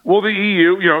decisions? Well, the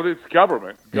EU, it's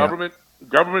government.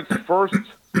 Government's first.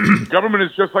 Government is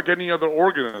just like any other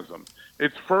organism.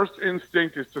 Its first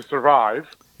instinct is to survive,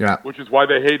 which is why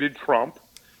they hated Trump,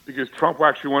 because Trump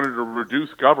actually wanted to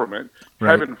reduce government,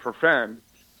 heaven forfend.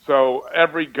 So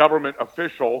every government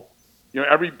official,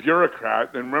 every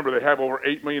bureaucrat, and remember they have over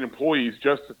 8 million employees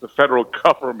just at the federal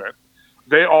government,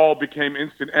 they all became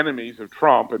instant enemies of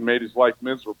Trump and made his life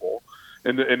miserable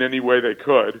in any way they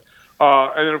could.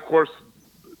 And then, of course,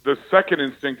 the second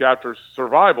instinct after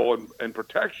survival and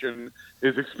protection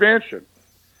is expansion.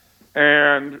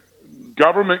 And if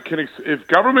government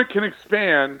can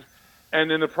expand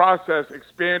and in the process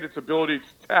expand its ability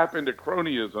to tap into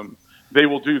cronyism, they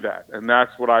will do that. And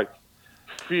that's what I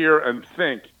fear and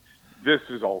think this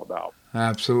is all about.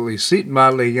 Absolutely. Seton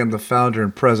Motley, again, the founder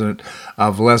and president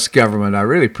of Less Government. I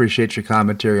really appreciate your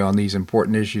commentary on these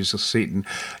important issues of Seton.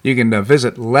 You can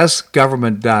visit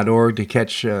lessgovernment.org to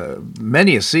catch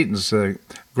many of Seton's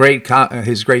great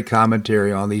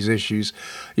commentary on these issues.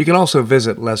 You can also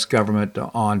visit Less Government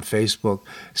on Facebook.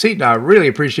 Seton, I really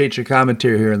appreciate your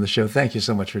commentary here on the show. Thank you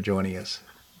so much for joining us.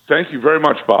 Thank you very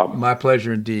much, Bob. My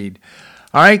pleasure indeed.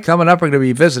 All right, coming up, we're going to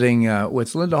be visiting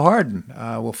with Linda Harden.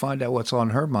 We'll find out what's on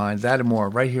her mind. That and more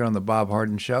right here on The Bob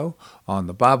Harden Show on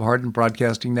the Bob Harden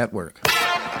Broadcasting Network.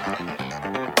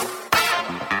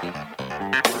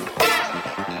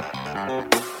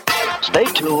 Stay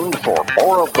tuned for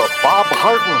more of The Bob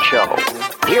Harden Show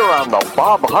here on the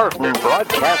Bob Harden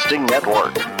Broadcasting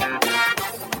Network.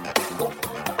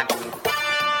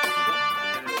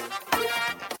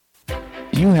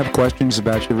 You have questions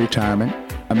about your retirement?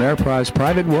 Ameriprise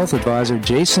Private Wealth Advisor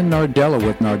Jason Nardella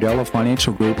with Nardella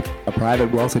Financial Group, a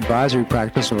private wealth advisory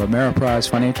practice of Ameriprise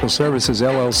Financial Services,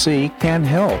 LLC, can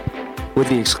help. With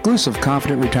the exclusive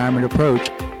Confident Retirement approach,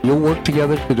 you'll work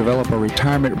together to develop a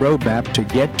retirement roadmap to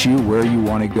get you where you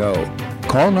want to go.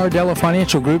 Call Nardella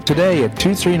Financial Group today at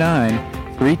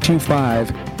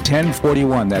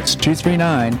 239-325-1041. That's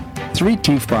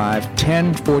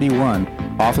 239-325-1041.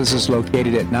 Office is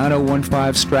located at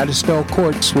 9015 Stratusdale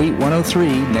Court, Suite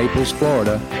 103, Naples,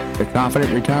 Florida. The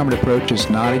Confident Retirement approach is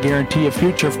not a guarantee of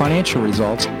future financial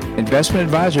results. Investment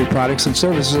advisory products and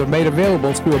services are made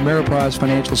available through Ameriprise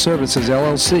Financial Services,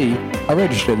 LLC, a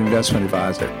registered investment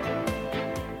advisor.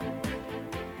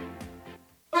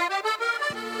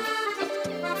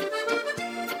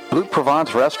 Blue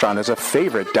Provence Restaurant is a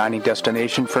favorite dining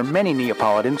destination for many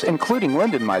Neapolitans, including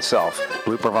Linda and myself.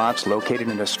 Blue Provence, located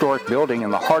in a historic building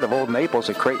in the heart of Old Naples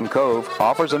at Creighton Cove,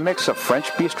 offers a mix of French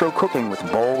bistro cooking with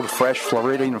bold, fresh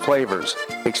Floridian flavors.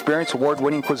 Experience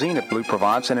award-winning cuisine at Blue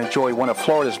Provence and enjoy one of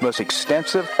Florida's most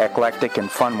extensive, eclectic, and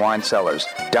fun wine cellars.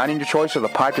 Dining your choice of the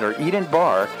popular Eat-In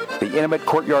Bar, the intimate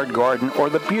Courtyard Garden, or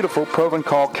the beautiful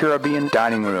Provencal Caribbean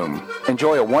Dining Room.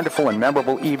 Enjoy a wonderful and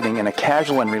memorable evening in a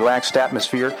casual and relaxed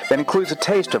atmosphere that includes a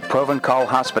taste of Provencal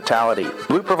hospitality.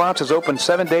 Blue Provence is open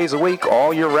 7 days a week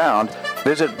all year round.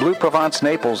 Visit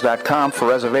BlueProvenceNaples.com for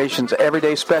reservations,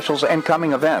 everyday specials, and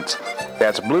coming events.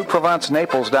 That's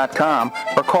BlueProvenceNaples.com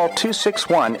or call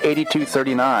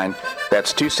 261-8239.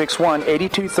 That's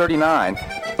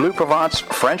 261-8239. Blue Provence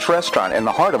French Restaurant in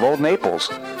the heart of Old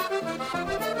Naples.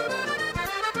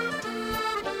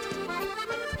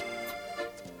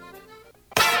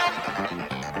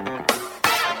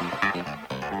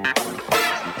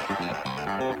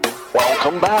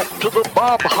 Welcome back to the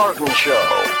Bob Harden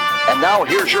Show. And now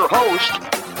here's your host,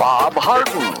 Bob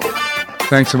Harden.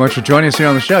 Thanks so much for joining us here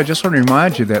on the show. Just want to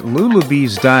remind you that Lulu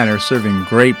Bee's Diner is serving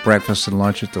great breakfast and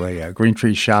lunch at the Green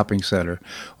Tree Shopping Center.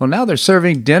 Well, now they're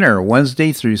serving dinner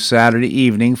Wednesday through Saturday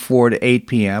evening, 4 to 8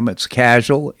 p.m. It's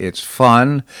casual. It's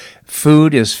fun.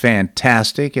 Food is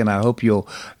fantastic, and I hope you'll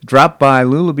drop by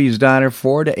Lulu Bee's Diner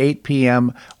 4 to 8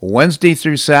 p.m. Wednesday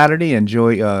through Saturday.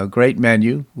 Enjoy a great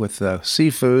menu with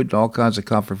seafood and all kinds of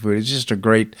comfort food. It's just a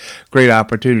great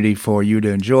opportunity for you to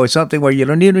enjoy something where you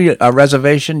don't need a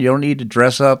reservation. You don't need to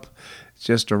dress up. It's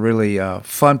just a really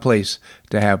fun place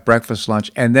to have breakfast,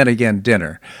 lunch, and then again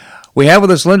dinner. We have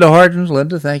with us Linda Harden.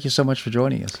 Linda, thank you so much for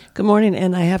joining us. Good morning,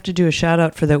 and I have to do a shout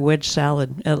out for the wedge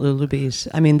salad at Lulu Bee's.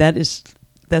 I mean, that's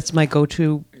my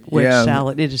go-to wedge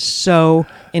salad. It is so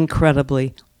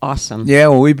incredibly awesome. Yeah,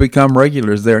 well, we've become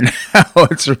regulars there now.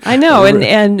 I know,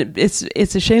 and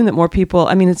it's a shame that more people.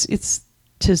 I mean, tis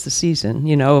the season,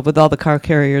 with all the car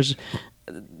carriers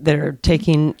that are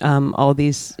taking all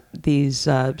these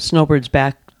snowbirds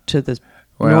back to the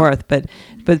north,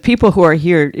 but people who are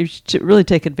here should really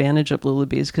take advantage of Lulu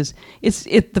Bee's because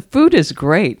the food is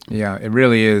great. Yeah, it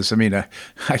really is. I mean,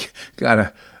 I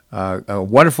got a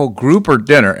wonderful grouper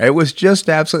dinner. It was just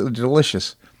absolutely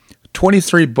delicious.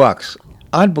 $23,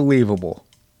 unbelievable.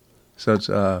 So it's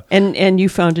and you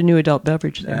found a new adult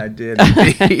beverage there. I did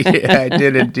indeed. I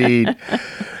did indeed.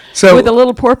 So with a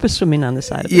little porpoise swimming on the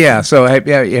side of it. Yeah, so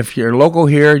if you're local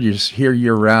here, you're here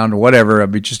year-round or whatever,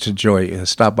 just enjoy.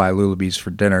 Stop by Lulu Bee's for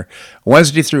dinner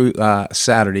Wednesday through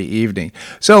Saturday evening.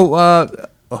 So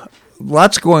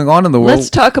lots going on in the world. Let's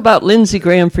talk about Lindsey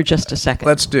Graham for just a second.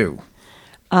 Let's do.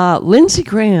 Lindsey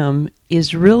Graham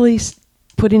is really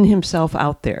putting himself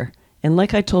out there. And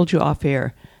like I told you off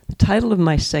air, the title of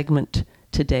my segment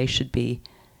today should be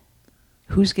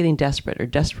Who's Getting Desperate or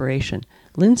Desperation.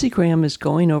 Lindsey Graham is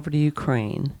going over to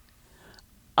Ukraine.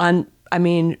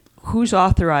 Who's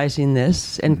authorizing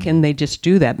this, and can they just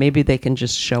do that? Maybe they can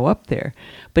just show up there.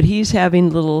 But he's having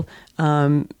little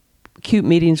cute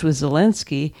meetings with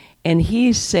Zelensky, and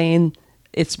he's saying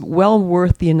it's well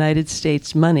worth the United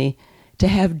States money to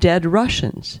have dead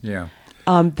Russians. Yeah.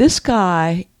 This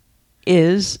guy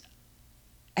has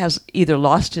either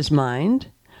lost his mind,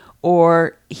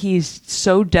 or he's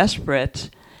so desperate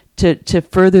to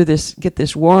further get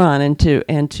this war on and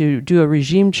to do a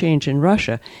regime change in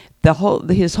Russia.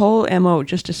 His whole MO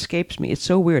just escapes me. It's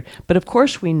so weird. But of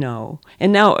course we know,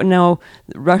 and now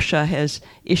Russia has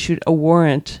issued a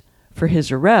warrant for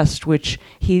his arrest, which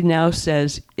he now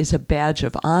says is a badge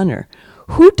of honor.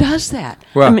 Who does that?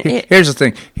 Well, here's the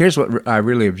thing. Here's what I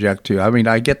really object to. I mean,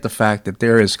 I get the fact that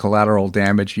there is collateral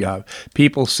damage.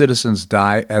 Citizens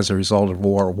die as a result of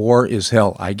war. War is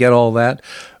hell. I get all that.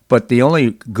 But the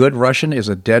only good Russian is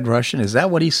a dead Russian. Is that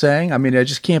what he's saying? I mean, I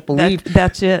just can't believe.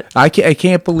 That's it. I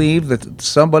can't believe that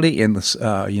somebody in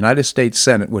the United States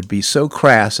Senate would be so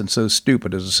crass and so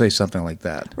stupid as to say something like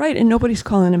that. Right, and nobody's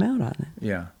calling him out on it.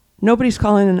 Yeah. Nobody's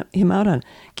calling him out on it.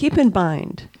 Keep in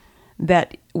mind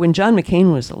that when John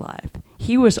McCain was alive,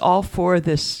 he was all for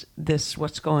this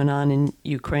what's going on in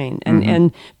Ukraine.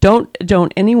 And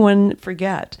don't anyone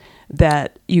forget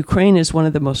that Ukraine is one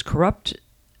of the most corrupt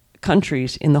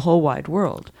countries in the whole wide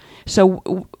world.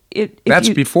 So that's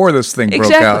before this thing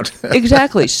broke out.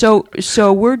 Exactly. So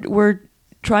we're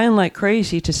trying like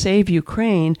crazy to save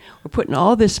Ukraine. We're putting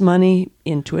all this money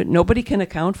into it. Nobody can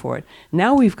account for it.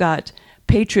 Now we've got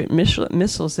Patriot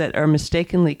missiles that are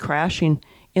mistakenly crashing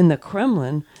in the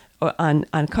Kremlin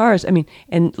on cars. I mean,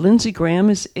 and Lindsey Graham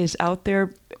is out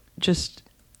there just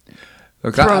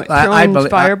throwing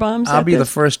firebombs. I'll be the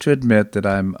first to admit that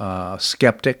I'm a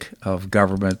skeptic of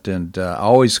government and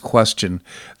always question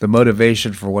the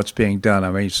motivation for what's being done.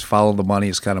 I mean, just follow the money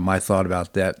is kind of my thought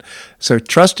about that. So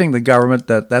trusting the government,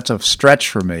 that's a stretch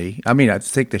for me. I mean, I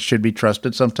think they should be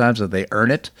trusted sometimes if they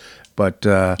earn it. But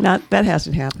that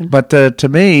hasn't happened. But to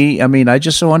me, I mean, I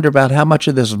just wonder about how much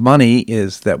of this money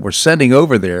is that we're sending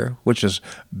over there, which is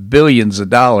billions of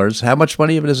dollars. How much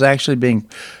money of it is actually being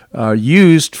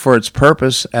used for its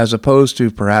purpose, as opposed to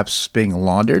perhaps being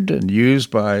laundered and used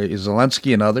by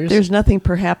Zelensky and others? There's nothing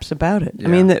perhaps about it. Yeah.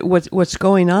 I mean, what's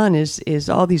going on is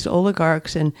all these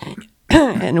oligarchs and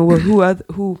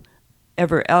whoever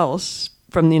else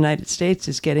from the United States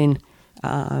is getting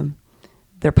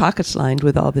their pockets lined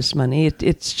with all this money.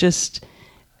 It's just,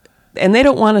 and they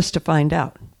don't want us to find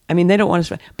out. I mean, they don't want us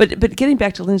to find, but getting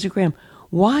back to Lindsey Graham,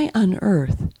 why on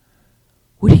earth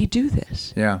would he do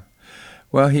this? Yeah.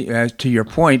 Well, to your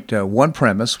point, one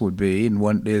premise would be, and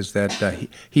one is that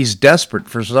he's desperate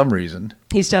for some reason.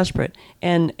 He's desperate,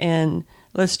 and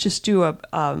let's just do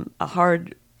a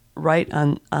hard right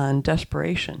on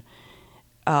desperation.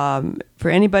 For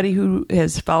anybody who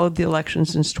has followed the election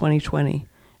since 2020,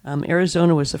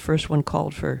 Arizona was the first one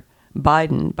called for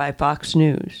Biden by Fox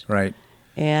News. Right.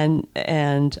 And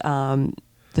the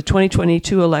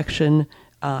 2022 election,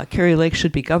 Kari Lake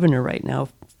should be governor right now,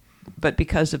 but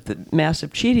because of the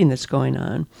massive cheating that's going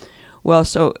on. Well,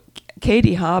 so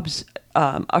Katie Hobbs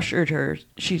ushered her.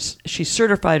 She's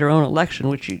certified her own election,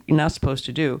 which you're not supposed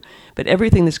to do. But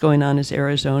everything that's going on is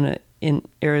Arizona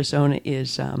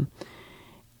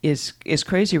is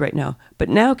crazy right now. But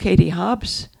now Katie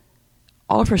Hobbs,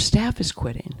 all of her staff is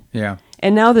quitting. Yeah.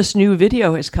 And now this new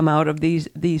video has come out of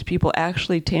these people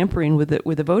actually tampering with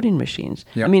the voting machines.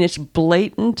 Yep. I mean, it's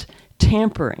blatant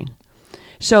tampering.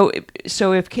 So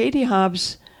if Katie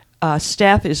Hobbs'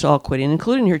 staff is all quitting,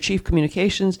 including her chief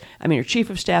communications, her chief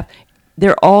of staff,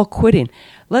 they're all quitting.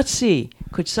 Let's see.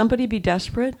 Could somebody be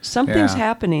desperate? Something's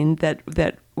happening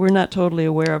that we're not totally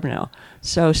aware of now.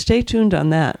 So stay tuned on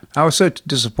that. I was so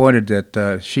disappointed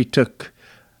that she took,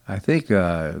 I think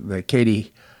that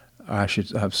Kari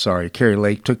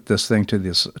Lake took this thing to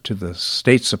the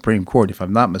state Supreme Court, if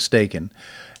I'm not mistaken.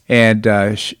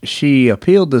 And she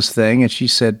appealed this thing, and she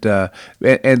said,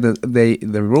 they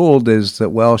ruled is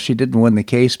that, she didn't win the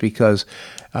case because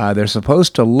they're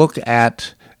supposed to look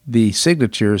at the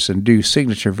signatures and do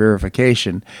signature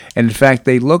verification. And in fact,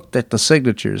 they looked at the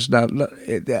signatures. Now,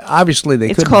 obviously, they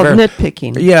couldn't. It's called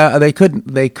nitpicking. Yeah, they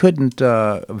couldn't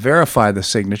verify the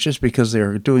signatures because they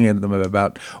were doing them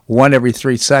about one every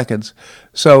 3 seconds.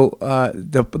 So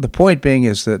the point being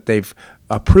is that they've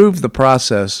approved the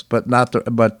process, but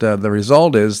the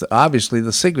result is obviously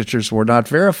the signatures were not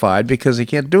verified because they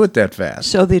can't do it that fast.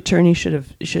 So the attorney should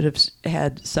have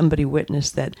had somebody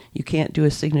witness that you can't do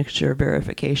a signature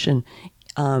verification.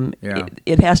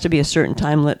 It has to be a certain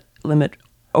time limit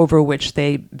over which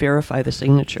they verify the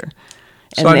signature.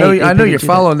 So I know you're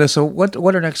following this. So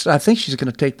what are next? I think she's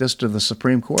going to take this to the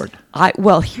Supreme Court.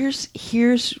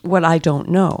 Here's what I don't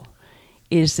know,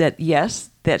 is that yes,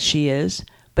 that she is.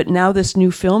 But now this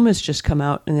new film has just come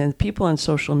out, and then people on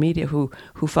social media who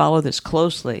follow this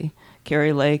closely,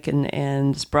 Kari Lake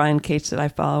and Brian Cates that I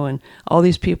follow, and all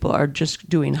these people are just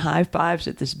doing high fives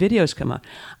that this video's come out.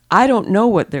 I don't know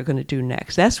what they're going to do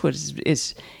next. That's what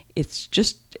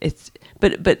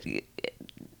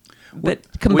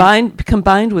but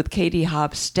combined with Katie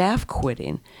Hobbs' staff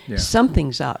quitting,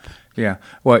 something's up. Yeah.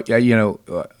 Well,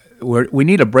 we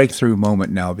need a breakthrough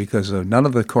moment now because none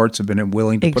of the courts have been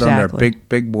willing to put on their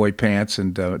big boy pants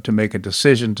and to make a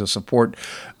decision to support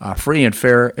free and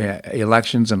fair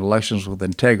elections and elections with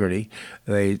integrity.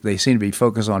 They seem to be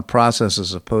focused on process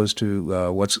as opposed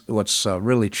to what's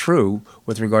really true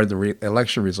with regard to the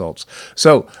election results.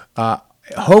 So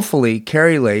hopefully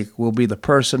Kari Lake will be the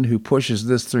person who pushes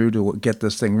this through to get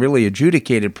this thing really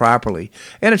adjudicated properly.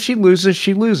 And if she loses,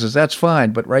 she loses. That's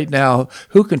fine. But right now,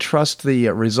 who can trust the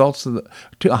results of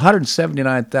to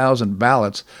 179,000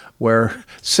 ballots where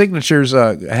signatures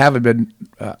haven't been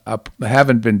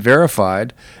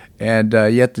verified? And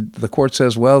yet the court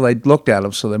says, they looked at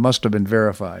them, so they must have been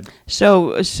verified.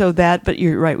 But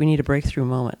you're right. We need a breakthrough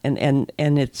moment, and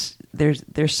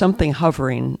there's something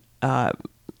hovering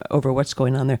over what's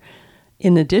going on there.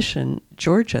 In addition,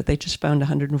 Georgia, they just found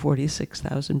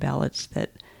 146,000 ballots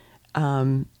that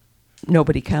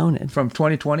nobody counted. From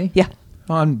 2020? Yeah.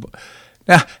 Now,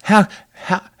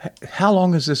 how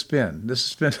long has this been? This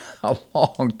has been a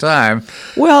long time.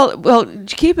 Well,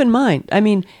 keep in mind,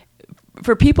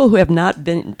 for people who have not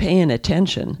been paying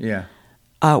attention,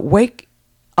 wake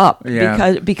up,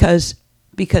 because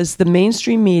the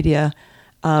mainstream media,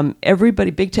 everybody,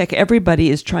 big tech, everybody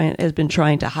has been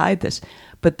trying to hide this,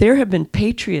 but there have been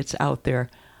patriots out there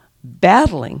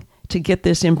battling to get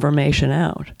this information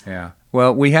out. Yeah.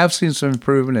 Well, we have seen some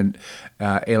improvement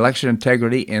in election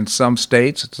integrity in some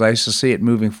states. It's nice to see it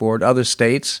moving forward. Other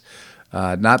states,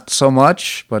 not so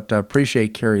much, but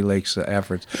appreciate Kari Lake's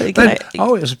efforts. I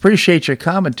always appreciate your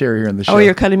commentary here on the show. Oh,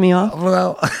 you're cutting me off?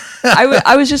 Well,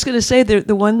 I was just going to say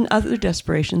the one other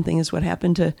desperation thing is what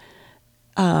happened to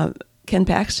Ken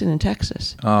Paxton in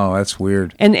Texas. Oh, that's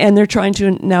weird. And they're trying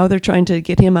to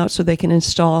get him out so they can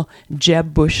install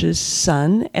Jeb Bush's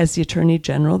son as the Attorney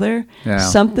General there. Yeah.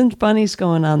 Something funny's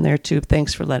going on there too.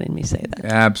 Thanks for letting me say that.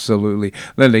 Absolutely.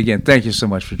 Linda, again, thank you so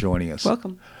much for joining us.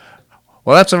 Welcome.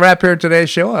 Well, that's a wrap here today's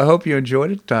show. I hope you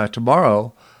enjoyed it.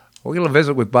 Tomorrow, we're going to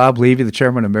visit with Bob Levy, the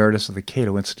Chairman Emeritus of the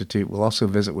Cato Institute. We'll also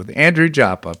visit with Andrew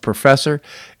Joppa, professor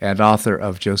and author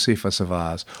of Josephus of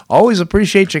Always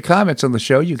appreciate your comments on the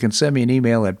show. You can send me an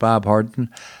email at bobharden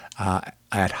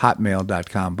at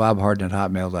hotmail.com,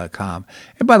 bobharden@hotmail.com.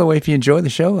 And by the way, if you enjoy the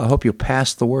show, I hope you'll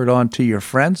pass the word on to your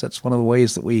friends. That's one of the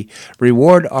ways that we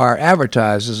reward our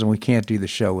advertisers, and we can't do the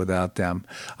show without them.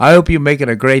 I hope you make it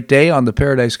a great day on the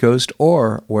Paradise Coast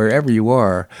or wherever you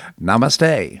are.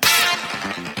 Namaste.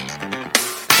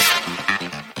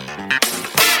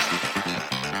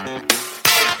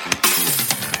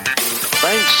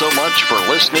 Thanks so much for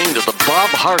listening to The Bob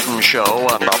Harden Show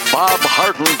on the Bob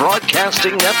Harden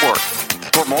Broadcasting Network.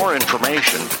 For more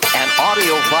information and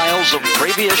audio files of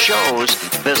previous shows,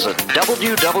 visit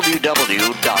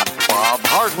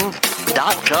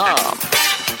www.bobharden.com.